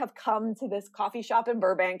wouldn't have come to this coffee shop in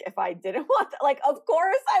Burbank if I didn't want that. Like, of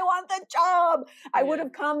course I want the job. I would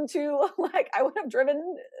have come to, like, I would have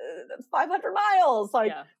driven 500 miles.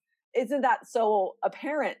 Like, isn't that so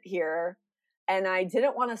apparent here? And I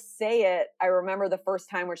didn't want to say it. I remember the first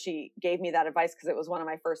time where she gave me that advice because it was one of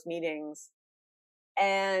my first meetings.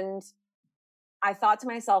 And I thought to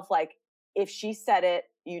myself, like, if she said it,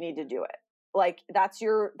 you need to do it. Like, that's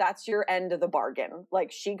your end of the bargain.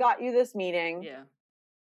 Like, she got you this meeting. Yeah.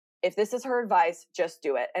 If this is her advice, just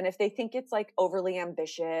do it. And if they think it's like overly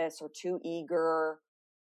ambitious or too eager,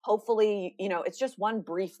 hopefully, you know, it's just one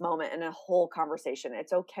brief moment in a whole conversation.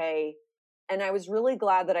 It's okay. And I was really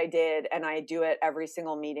glad that I did. And I do it every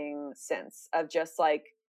single meeting since, of just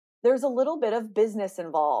like, there's a little bit of business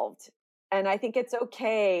involved. And I think it's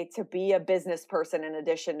okay to be a business person in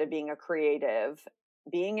addition to being a creative.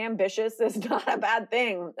 Being ambitious is not a bad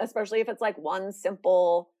thing, especially if it's like one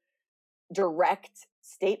simple, direct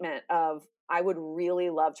statement of, I would really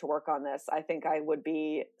love to work on this. I think I would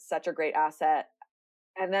be such a great asset.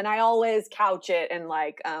 And then I always couch it in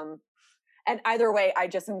like, and either way, I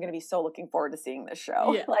just am going to be so looking forward to seeing this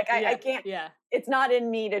show. Yeah, like I can't, it's not in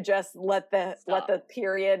me to just let the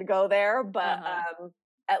period go there, but,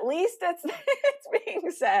 at least it's being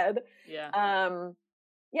said. Yeah.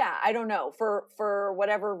 I don't know, for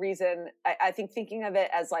whatever reason, I think thinking of it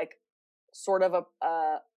as like sort of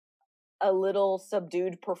a little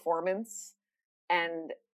subdued performance.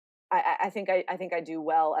 And I think I do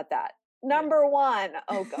well at that. Number one,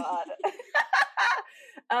 oh God.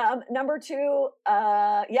 Number two,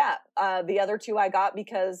 the other two I got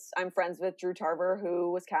because I'm friends with Drew Tarver,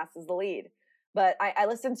 who was cast as the lead. But I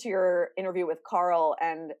listened to your interview with Carl,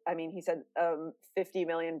 and I mean, he said 50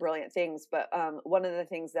 million brilliant things. But one of the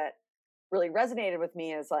things that really resonated with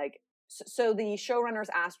me is like, so the showrunners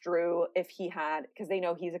asked Drew if he had, because they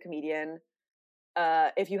know he's a comedian,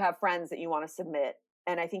 if you have friends that you want to submit.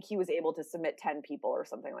 And I think he was able to submit 10 people or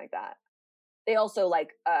something like that. They also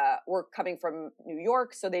like were coming from New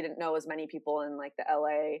York, so they didn't know as many people in like the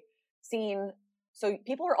LA scene. So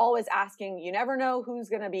people are always asking, you never know who's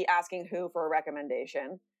going to be asking who for a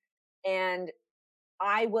recommendation. And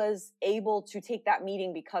I was able to take that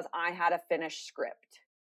meeting because I had a finished script.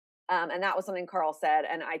 And that was something Carl said.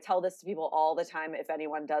 And I tell this to people all the time. If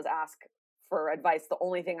anyone does ask for advice, the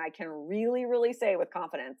only thing I can really, really say with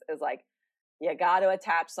confidence is like, you got to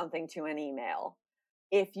attach something to an email.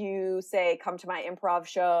 If you say, come to my improv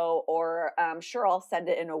show, or sure, I'll send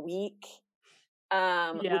it in a week,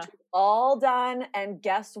 which we've all done. And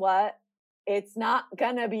guess what? It's not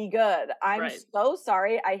gonna be good. I'm so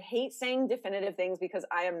sorry. I hate saying definitive things because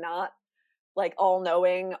I am not like all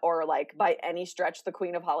knowing or like by any stretch the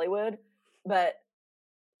queen of Hollywood, but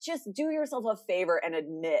just do yourself a favor and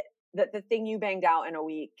admit that the thing you banged out in a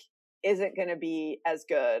week isn't gonna be as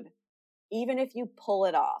good. Even if you pull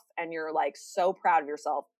it off and you're like so proud of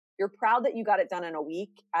yourself, you're proud that you got it done in a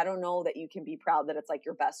week. I don't know that you can be proud that it's like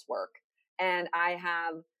your best work. And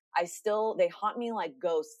they haunt me like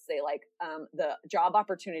ghosts. They like the job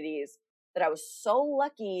opportunities that I was so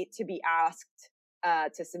lucky to be asked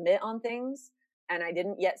to submit on things. And I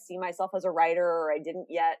didn't yet see myself as a writer, or I didn't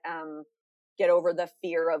yet get over the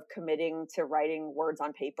fear of committing to writing words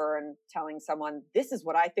on paper and telling someone, this is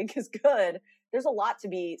what I think is good. There's a lot to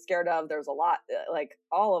be scared of. There's a lot, like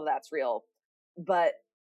all of that's real. But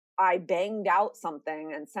I banged out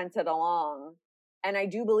something and sent it along. And I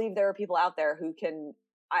do believe there are people out there who can,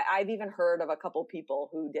 I've even heard of a couple people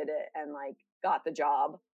who did it and like got the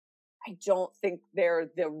job. I don't think they're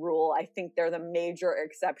the rule. I think they're the major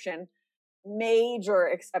exception. Major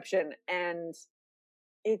exception. And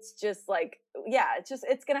it's just like, yeah,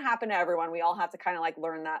 it's going to happen to everyone. We all have to kind of like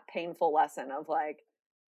learn that painful lesson of like,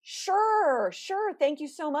 sure, thank you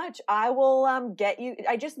so much. I will get you,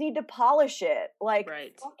 I just need to polish it. Like,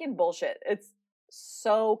 Right. fucking bullshit. It's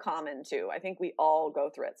so common too. I think we all go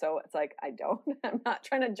through it. So it's like, I'm not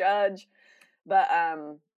trying to judge, but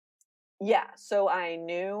yeah. So I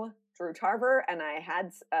knew Drew Tarver and I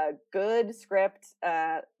had a good script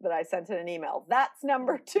that I sent in an email. That's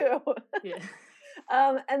number 2. Yeah.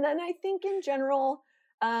 And then I think in general,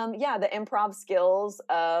 yeah, the improv skills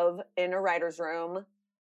of in a writer's room,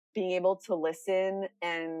 being able to listen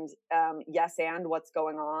and yes and what's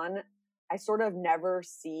going on. I sort of never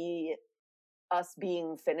see us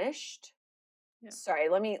being finished. Yeah. Sorry,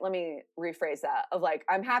 let me rephrase that. Of like,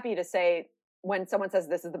 I'm happy to say when someone says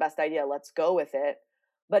this is the best idea, let's go with it.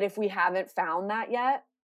 But if we haven't found that yet,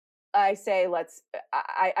 I say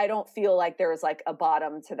I don't feel like there's like a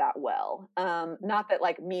bottom to that well. Not that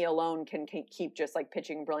like me alone can keep just like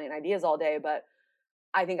pitching brilliant ideas all day, but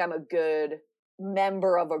I think I'm a good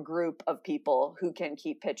member of a group of people who can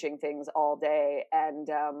keep pitching things all day and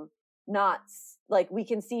not like we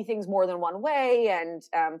can see things more than one way and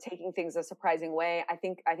taking things a surprising way. I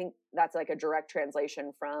think that's like a direct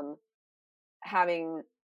translation from having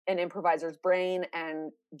an improviser's brain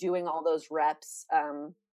and doing all those reps.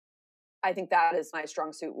 I think that is my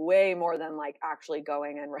strong suit way more than like actually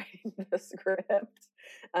going and writing the script.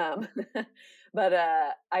 But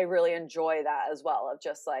I really enjoy that as well of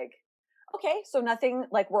just like, okay, so nothing,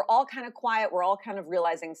 like we're all kind of quiet. We're all kind of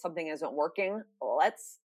realizing something isn't working.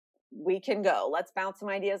 We can go. Let's bounce some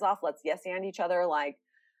ideas off. Let's yes and each other. Like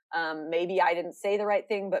maybe I didn't say the right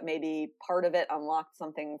thing, but maybe part of it unlocked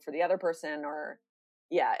something for the other person or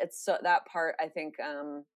yeah, it's so that part I think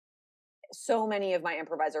so many of my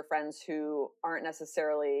improviser friends who aren't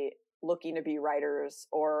necessarily looking to be writers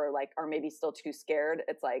or like are maybe still too scared.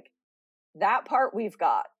 It's like that part we've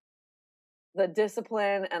got. The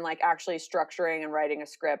discipline and like actually structuring and writing a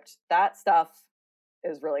script, that stuff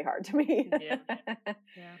is really hard to me. Yeah.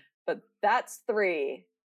 Yeah. But that's 3.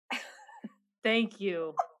 Thank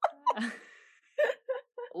you.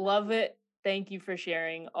 Love it. Thank you for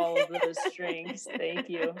sharing all of those strengths. Thank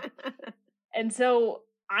you. And so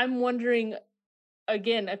I'm wondering,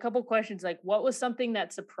 again, a couple questions like what was something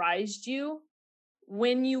that surprised you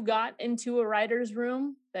when you got into a writer's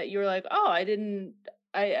room that you were like, oh, I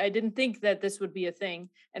didn't think that this would be a thing.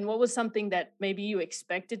 And what was something that maybe you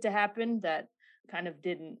expected to happen that kind of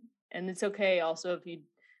didn't? And it's okay also if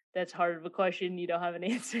that's hard of a question, you don't have an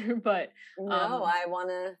answer, but no, I want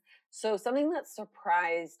to. So something that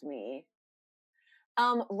surprised me.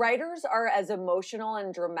 Writers are as emotional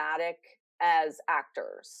and dramatic as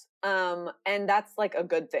actors. And that's like a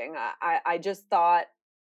good thing. I just thought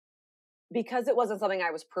because it wasn't something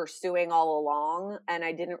I was pursuing all along and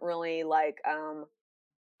I didn't really like,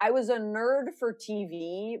 I was a nerd for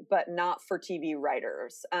TV, but not for TV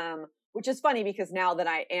writers. Which is funny because now that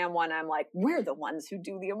I am one, I'm like, we're the ones who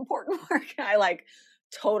do the important work. I like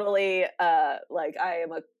totally, like I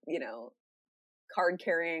am a, card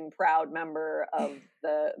carrying proud member of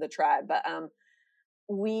the tribe. But I'm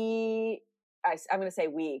going to say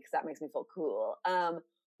we, because that makes me feel cool.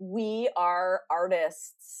 We are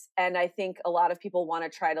artists. And I think a lot of people want to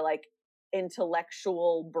try to like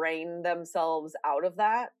intellectual brain themselves out of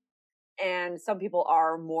that. And some people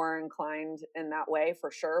are more inclined in that way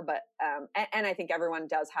for sure. But, and I think everyone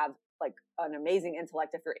does have like an amazing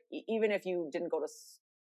intellect if you're, even if you didn't go to,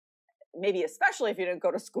 maybe especially if you didn't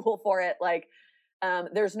go to school for it, like,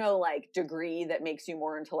 there's no like degree that makes you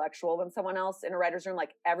more intellectual than someone else in a writer's room.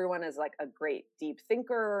 Like everyone is like a great deep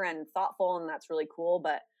thinker and thoughtful, and that's really cool.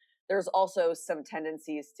 But there's also some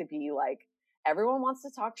tendencies to be like, everyone wants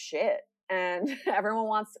to talk shit and everyone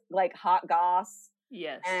wants like hot goss.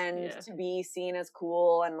 Yes. And to be seen as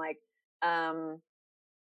cool and like,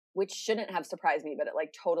 which shouldn't have surprised me, but it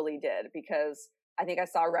like totally did because I think I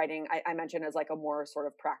saw writing, I mentioned as like a more sort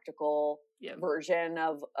of practical version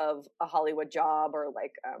of a Hollywood job or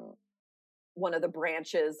like one of the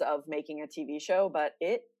branches of making a TV show, but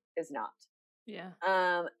it is not. Yeah.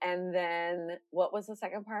 And then what was the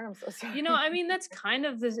second part? I'm so sorry. I mean, that's kind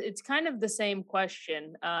of it's kind of the same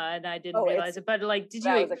question. And I didn't realize it, but like,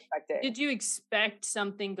 did you expect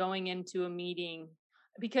something going into a meeting?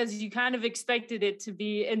 Because you kind of expected it to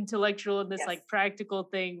be intellectual in this like practical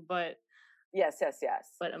thing, but yes.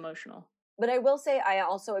 But emotional. But I will say I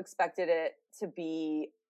also expected it to be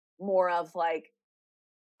more of like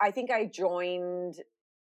I think I joined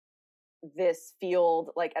this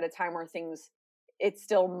field like at a time where it's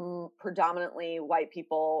still predominantly white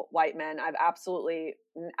people, white men.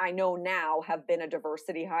 I know now, have been a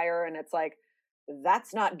diversity hire, and it's like,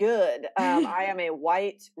 that's not good. I am a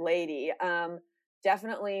white lady.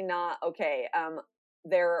 Definitely not okay.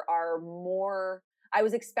 There are more, I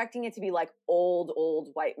was expecting it to be like old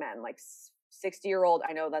white men, like 60-year-old.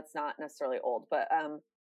 I know that's not necessarily old, but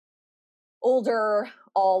older,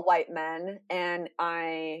 all white men. And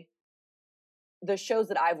the shows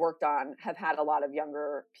that I've worked on have had a lot of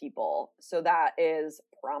younger people. So that is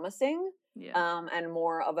promising. Yeah. And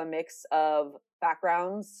more of a mix of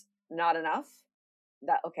backgrounds, not enough.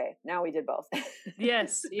 Okay, now we did both.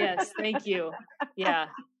 Yes. Thank you. Yeah.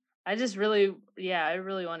 I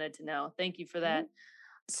really wanted to know. Thank you for Mhm. that.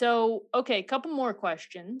 So, okay, a couple more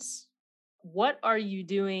questions. What are you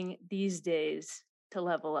doing these days to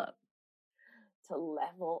level up? To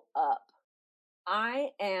level up,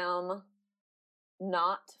 I am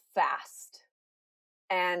not fast.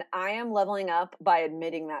 And I am leveling up by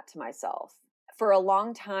admitting that to myself. For a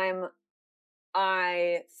long time,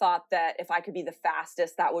 I thought that if I could be the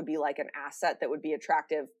fastest, that would be like an asset that would be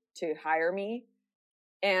attractive to hire me.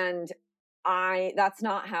 And that's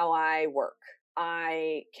not how I work.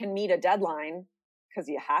 I can meet a deadline because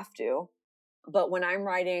you have to. But when I'm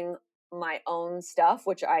writing my own stuff,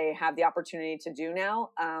 which I have the opportunity to do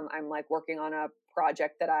now, I'm like working on a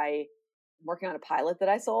project working on a pilot that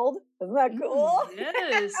I sold. Isn't that cool?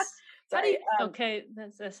 Yes. How do Sorry. you? Okay,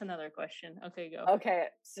 that's another question. Okay, go. Okay.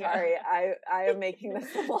 Yeah. Sorry. I am making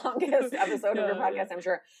this the longest episode of your No, podcast, I'm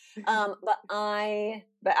sure.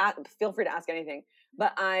 Feel free to ask anything.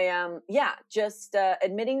 But yeah, just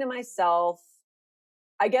admitting to myself,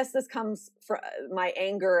 I guess this comes from my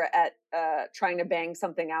anger at trying to bang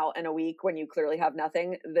something out in a week when you clearly have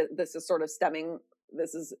nothing. This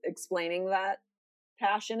is explaining that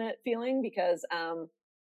passionate feeling, because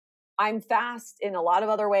I'm fast in a lot of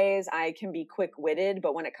other ways. I can be quick-witted,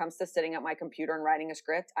 but when it comes to sitting at my computer and writing a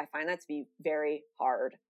script, I find that to be very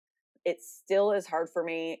hard. It still is hard for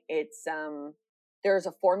me. There's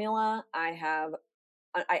a formula.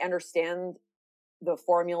 I understand the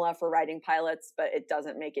formula for writing pilots, but it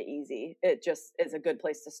doesn't make it easy. It just is a good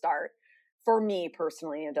place to start. For me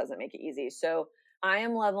personally, it doesn't make it easy. So I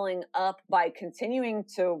am leveling up by continuing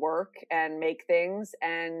to work and make things,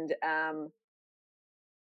 and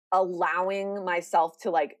allowing myself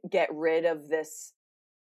to like get rid of this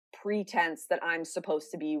pretense that I'm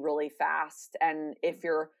supposed to be really fast. And if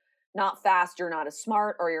you're not fast, you're not as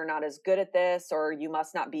smart, or you're not as good at this, or you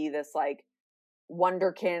must not be this like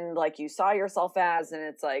wonderkind like you saw yourself as. And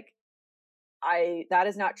it's like, that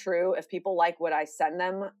is not true. If people like what I send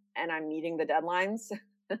them and I'm meeting the deadlines,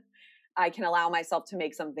 I can allow myself to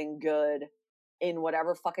make something good in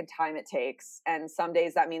whatever fucking time it takes. And some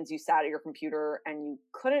days that means you sat at your computer and you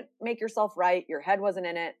couldn't make yourself write, your head wasn't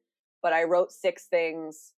in it, but I wrote 6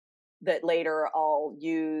 things that later I'll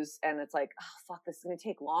use, and it's like, oh fuck, this is going to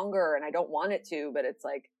take longer and I don't want it to, but it's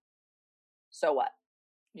like, so what?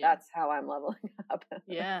 Yeah. That's how I'm leveling up.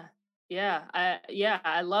 Yeah.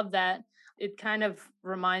 I love that. It kind of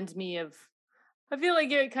reminds me of, I feel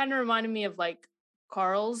like it kind of reminded me of like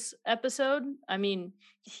Carl's episode. I mean,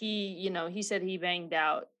 he said he banged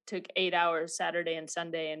out, took 8 hours Saturday and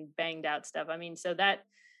Sunday and banged out stuff. I mean, so that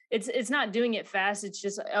it's not doing it fast. It's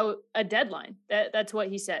just a deadline. That's what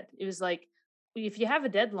he said. It was like, if you have a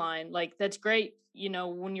deadline, like that's great,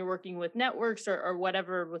 when you're working with networks or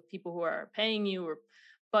whatever, with people who are paying you,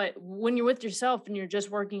 but when you're with yourself and you're just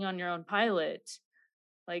working on your own pilot,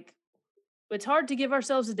 like it's hard to give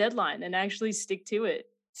ourselves a deadline and actually stick to it.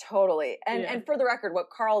 Totally. Yeah. And for the record, what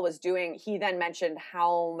Carl was doing, he then mentioned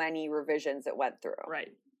how many revisions it went through.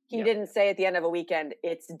 Right. He didn't say at the end of a weekend,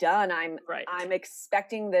 it's done. I'm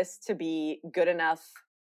expecting this to be good enough.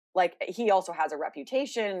 Like, he also has a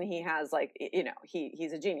reputation. He has like,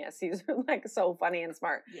 he's a genius. He's like so funny and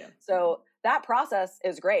smart. Yeah. So that process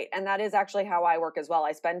is great. And that is actually how I work as well.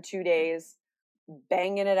 I spend 2 days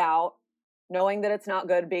banging it out, knowing that it's not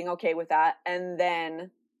good, being okay with that. And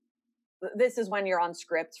then this is when you're on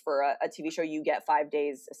script for a TV show, you get 5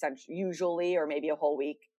 days essentially, usually, or maybe a whole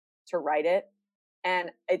week to write it.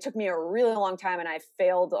 And it took me a really long time, and I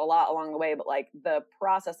failed a lot along the way. But like, the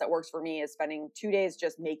process that works for me is spending 2 days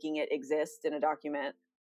just making it exist in a document.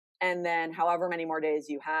 And then however many more days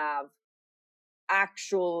you have,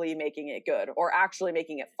 actually making it good, or actually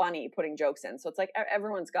making it funny, putting jokes in. So it's like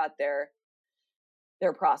everyone's got their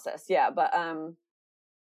process. Yeah. But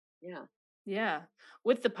yeah. Yeah.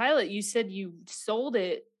 With the pilot, you said you sold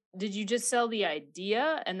it. Did you just sell the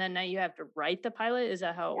idea and then now you have to write the pilot? Is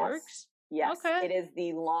that how it Yes. works? Yes, Okay. it is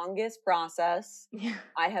the longest process Yeah.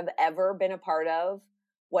 I have ever been a part of.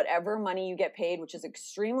 Whatever money you get paid, which is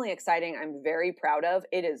extremely exciting, I'm very proud of.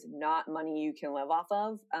 It is not money you can live off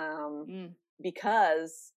of, Mm.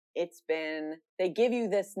 because they give you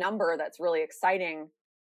this number that's really exciting,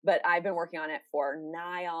 but I've been working on it for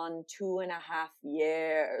nigh on 2.5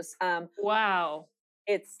 years. Wow.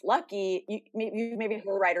 It's lucky. You maybe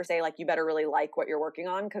heard a writer say, like, you better really like what you're working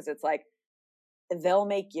on, because it's like they'll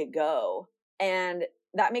make you go. And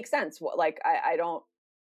that makes sense. Like, I don't,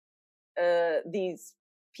 these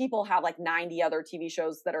people have like 90 other TV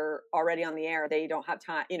shows that are already on the air. They don't have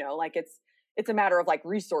time, like it's a matter of like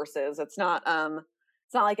resources. It's not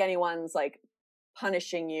like anyone's like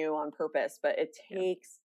punishing you on purpose, but it Yeah.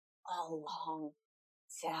 takes a long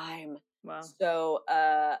time. Wow. So,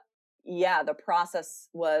 yeah, the process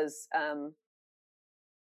was,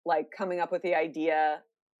 like coming up with the idea.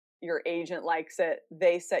 Your agent likes it.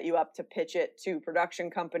 They set you up to pitch it to production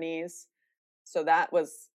companies. So that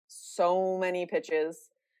was so many pitches.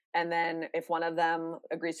 And then if one of them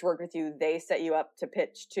agrees to work with you, they set you up to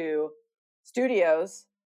pitch to studios.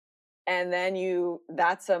 And then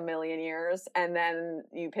that's a million years. And then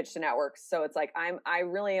you pitch to networks. So it's like, I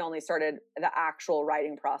really only started the actual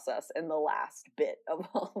writing process in the last bit of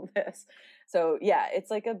all this. So yeah,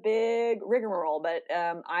 it's like a big rigmarole, but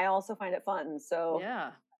I also find it fun. So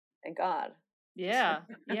Yeah. thank God. Yeah.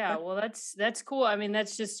 Yeah. Well, that's cool. I mean,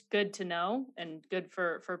 that's just good to know and good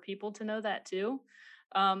for people to know that too.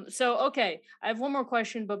 So okay, I have one more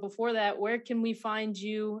question, but before that, where can we find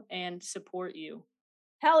you and support you?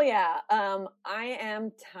 Hell yeah. I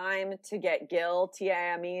am time to get Gil,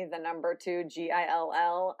 Time, the number two,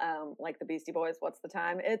 Gill, like the Beastie Boys. What's the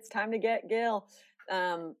time? It's time to get Gil.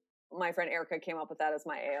 My friend Erica came up with that as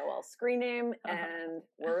my AOL screen name, and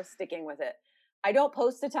we're sticking with it. I don't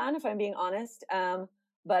post a ton, if I'm being honest,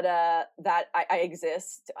 but that I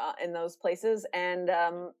exist in those places, and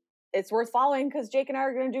it's worth following because Jake and I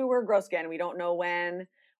are going to do We're Gross again. We don't know when.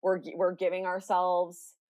 We're giving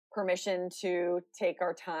ourselves permission to take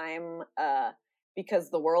our time, because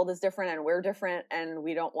the world is different and we're different, and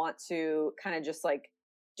we don't want to kind of just like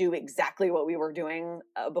do exactly what we were doing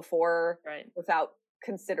before, Right. without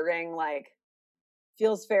considering, like,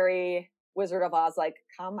 feels very Wizard of Oz, like,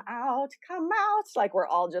 come out, like we're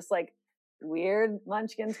all just like weird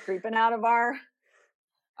munchkins creeping out of our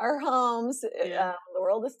homes. Yeah. The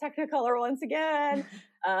world is Technicolor once again.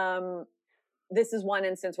 This is one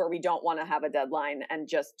instance where we don't want to have a deadline and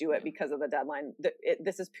just do it because of the deadline.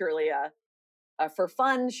 This is purely a for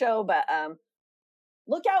fun show, but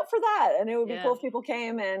look out for that. And it would be Yeah. cool if people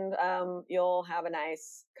came, and you'll have a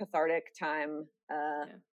nice cathartic time Yeah.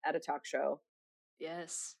 at a talk show.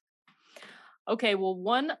 Yes. Okay, well,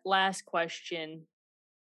 one last question.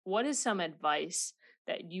 What is some advice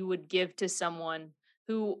that you would give to someone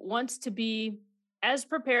who wants to be as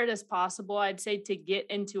prepared as possible? I'd say to get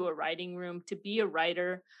into a writing room, to be a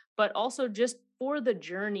writer, but also just for the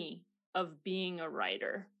journey of being a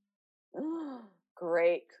writer.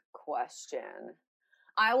 Great question.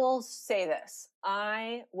 I will say this.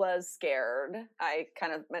 I was scared. I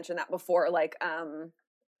kind of mentioned that before. Like,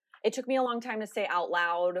 it took me a long time to say out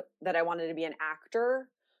loud that I wanted to be an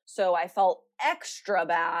actor. So I felt extra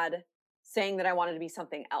bad saying that I wanted to be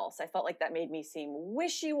something else. I felt like that made me seem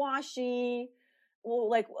wishy-washy, well,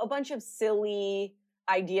 like a bunch of silly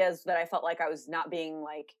ideas that I felt like I was not being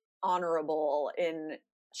like honorable in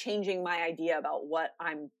changing my idea about what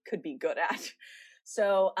I'm could be good at.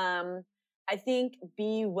 So, I think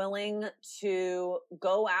be willing to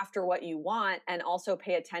go after what you want, and also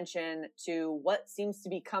pay attention to what seems to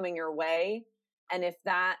be coming your way. And if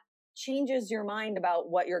that changes your mind about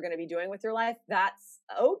what you're going to be doing with your life, that's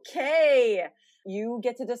okay. You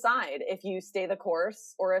get to decide if you stay the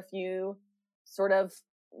course or if you sort of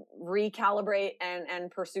recalibrate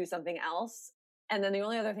and pursue something else. And then the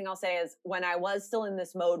only other thing I'll say is, when I was still in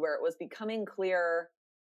this mode where it was becoming clear,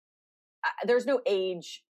 there's no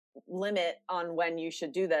age limit on when you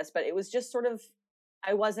should do this, but it was just sort of,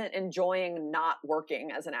 I wasn't enjoying not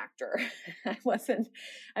working as an actor. I wasn't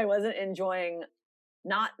enjoying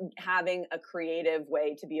not having a creative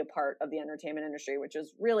way to be a part of the entertainment industry, which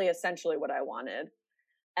is really essentially what I wanted.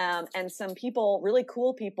 And some people, really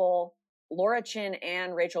cool people, Laura Chin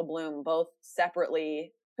and Rachel Bloom, both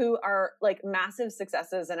separately, who are like massive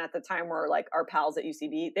successes, and at the time were like our pals at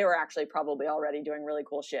UCB. They were actually probably already doing really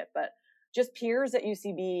cool shit, but just peers at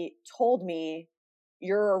UCB told me,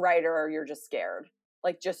 you're a writer or you're just scared.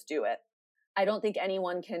 Like, just do it. I don't think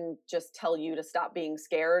anyone can just tell you to stop being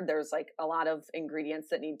scared. There's like a lot of ingredients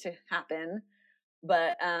that need to happen.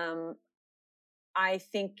 But I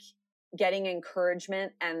think getting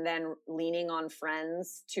encouragement and then leaning on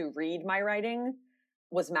friends to read my writing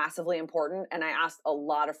was massively important. And I asked a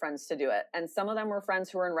lot of friends to do it. And some of them were friends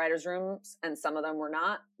who were in writers' rooms and some of them were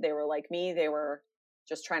not. They were like me. They were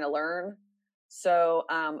just trying to learn. So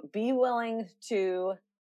be willing to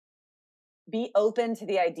be open to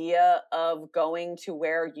the idea of going to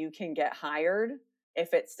where you can get hired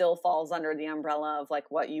if it still falls under the umbrella of like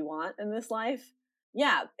what you want in this life.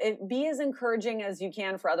 Yeah, be as encouraging as you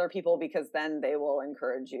can for other people because then they will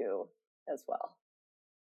encourage you as well.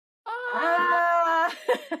 Ah!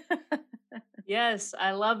 Yes,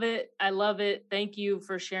 I love it. I love it. Thank you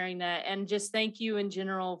for sharing that. And just thank you in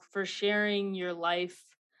general for sharing your life,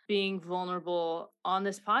 being vulnerable on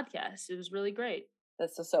this podcast. It was really great.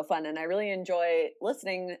 This is so fun. And I really enjoy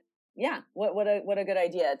listening. Yeah. What a good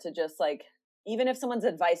idea to just like, even if someone's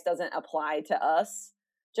advice doesn't apply to us,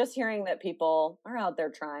 just hearing that people are out there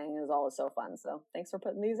trying is always so fun. So thanks for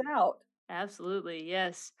putting these out. Absolutely.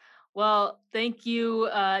 Yes. Well, thank you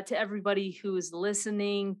to everybody who is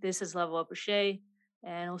listening. This is Level Up with Shay,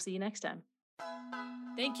 and we'll see you next time.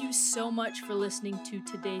 Thank you so much for listening to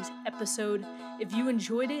today's episode. If you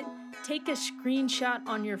enjoyed it, take a screenshot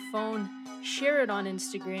on your phone, share it on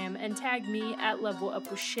Instagram, and tag me at Level Up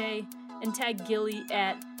with Shay, and tag Gilly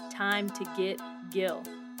at Time to Get Gil.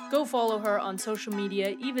 Go follow her on social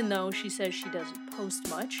media, even though she says she doesn't post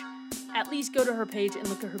much. At least go to her page and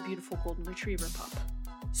look at her beautiful golden retriever pup.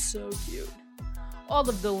 So cute. All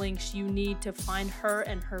of the links you need to find her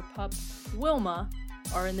and her pup, Wilma,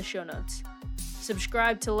 are in the show notes.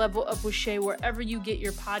 Subscribe to Level Up with Shay wherever you get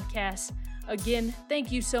your podcasts. Again,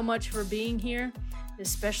 thank you so much for being here,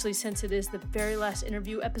 especially since it is the very last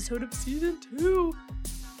interview episode of season 2.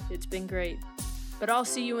 It's been great. But I'll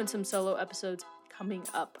see you in some solo episodes coming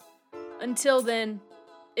up. Until then,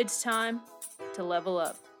 it's time to level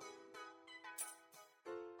up.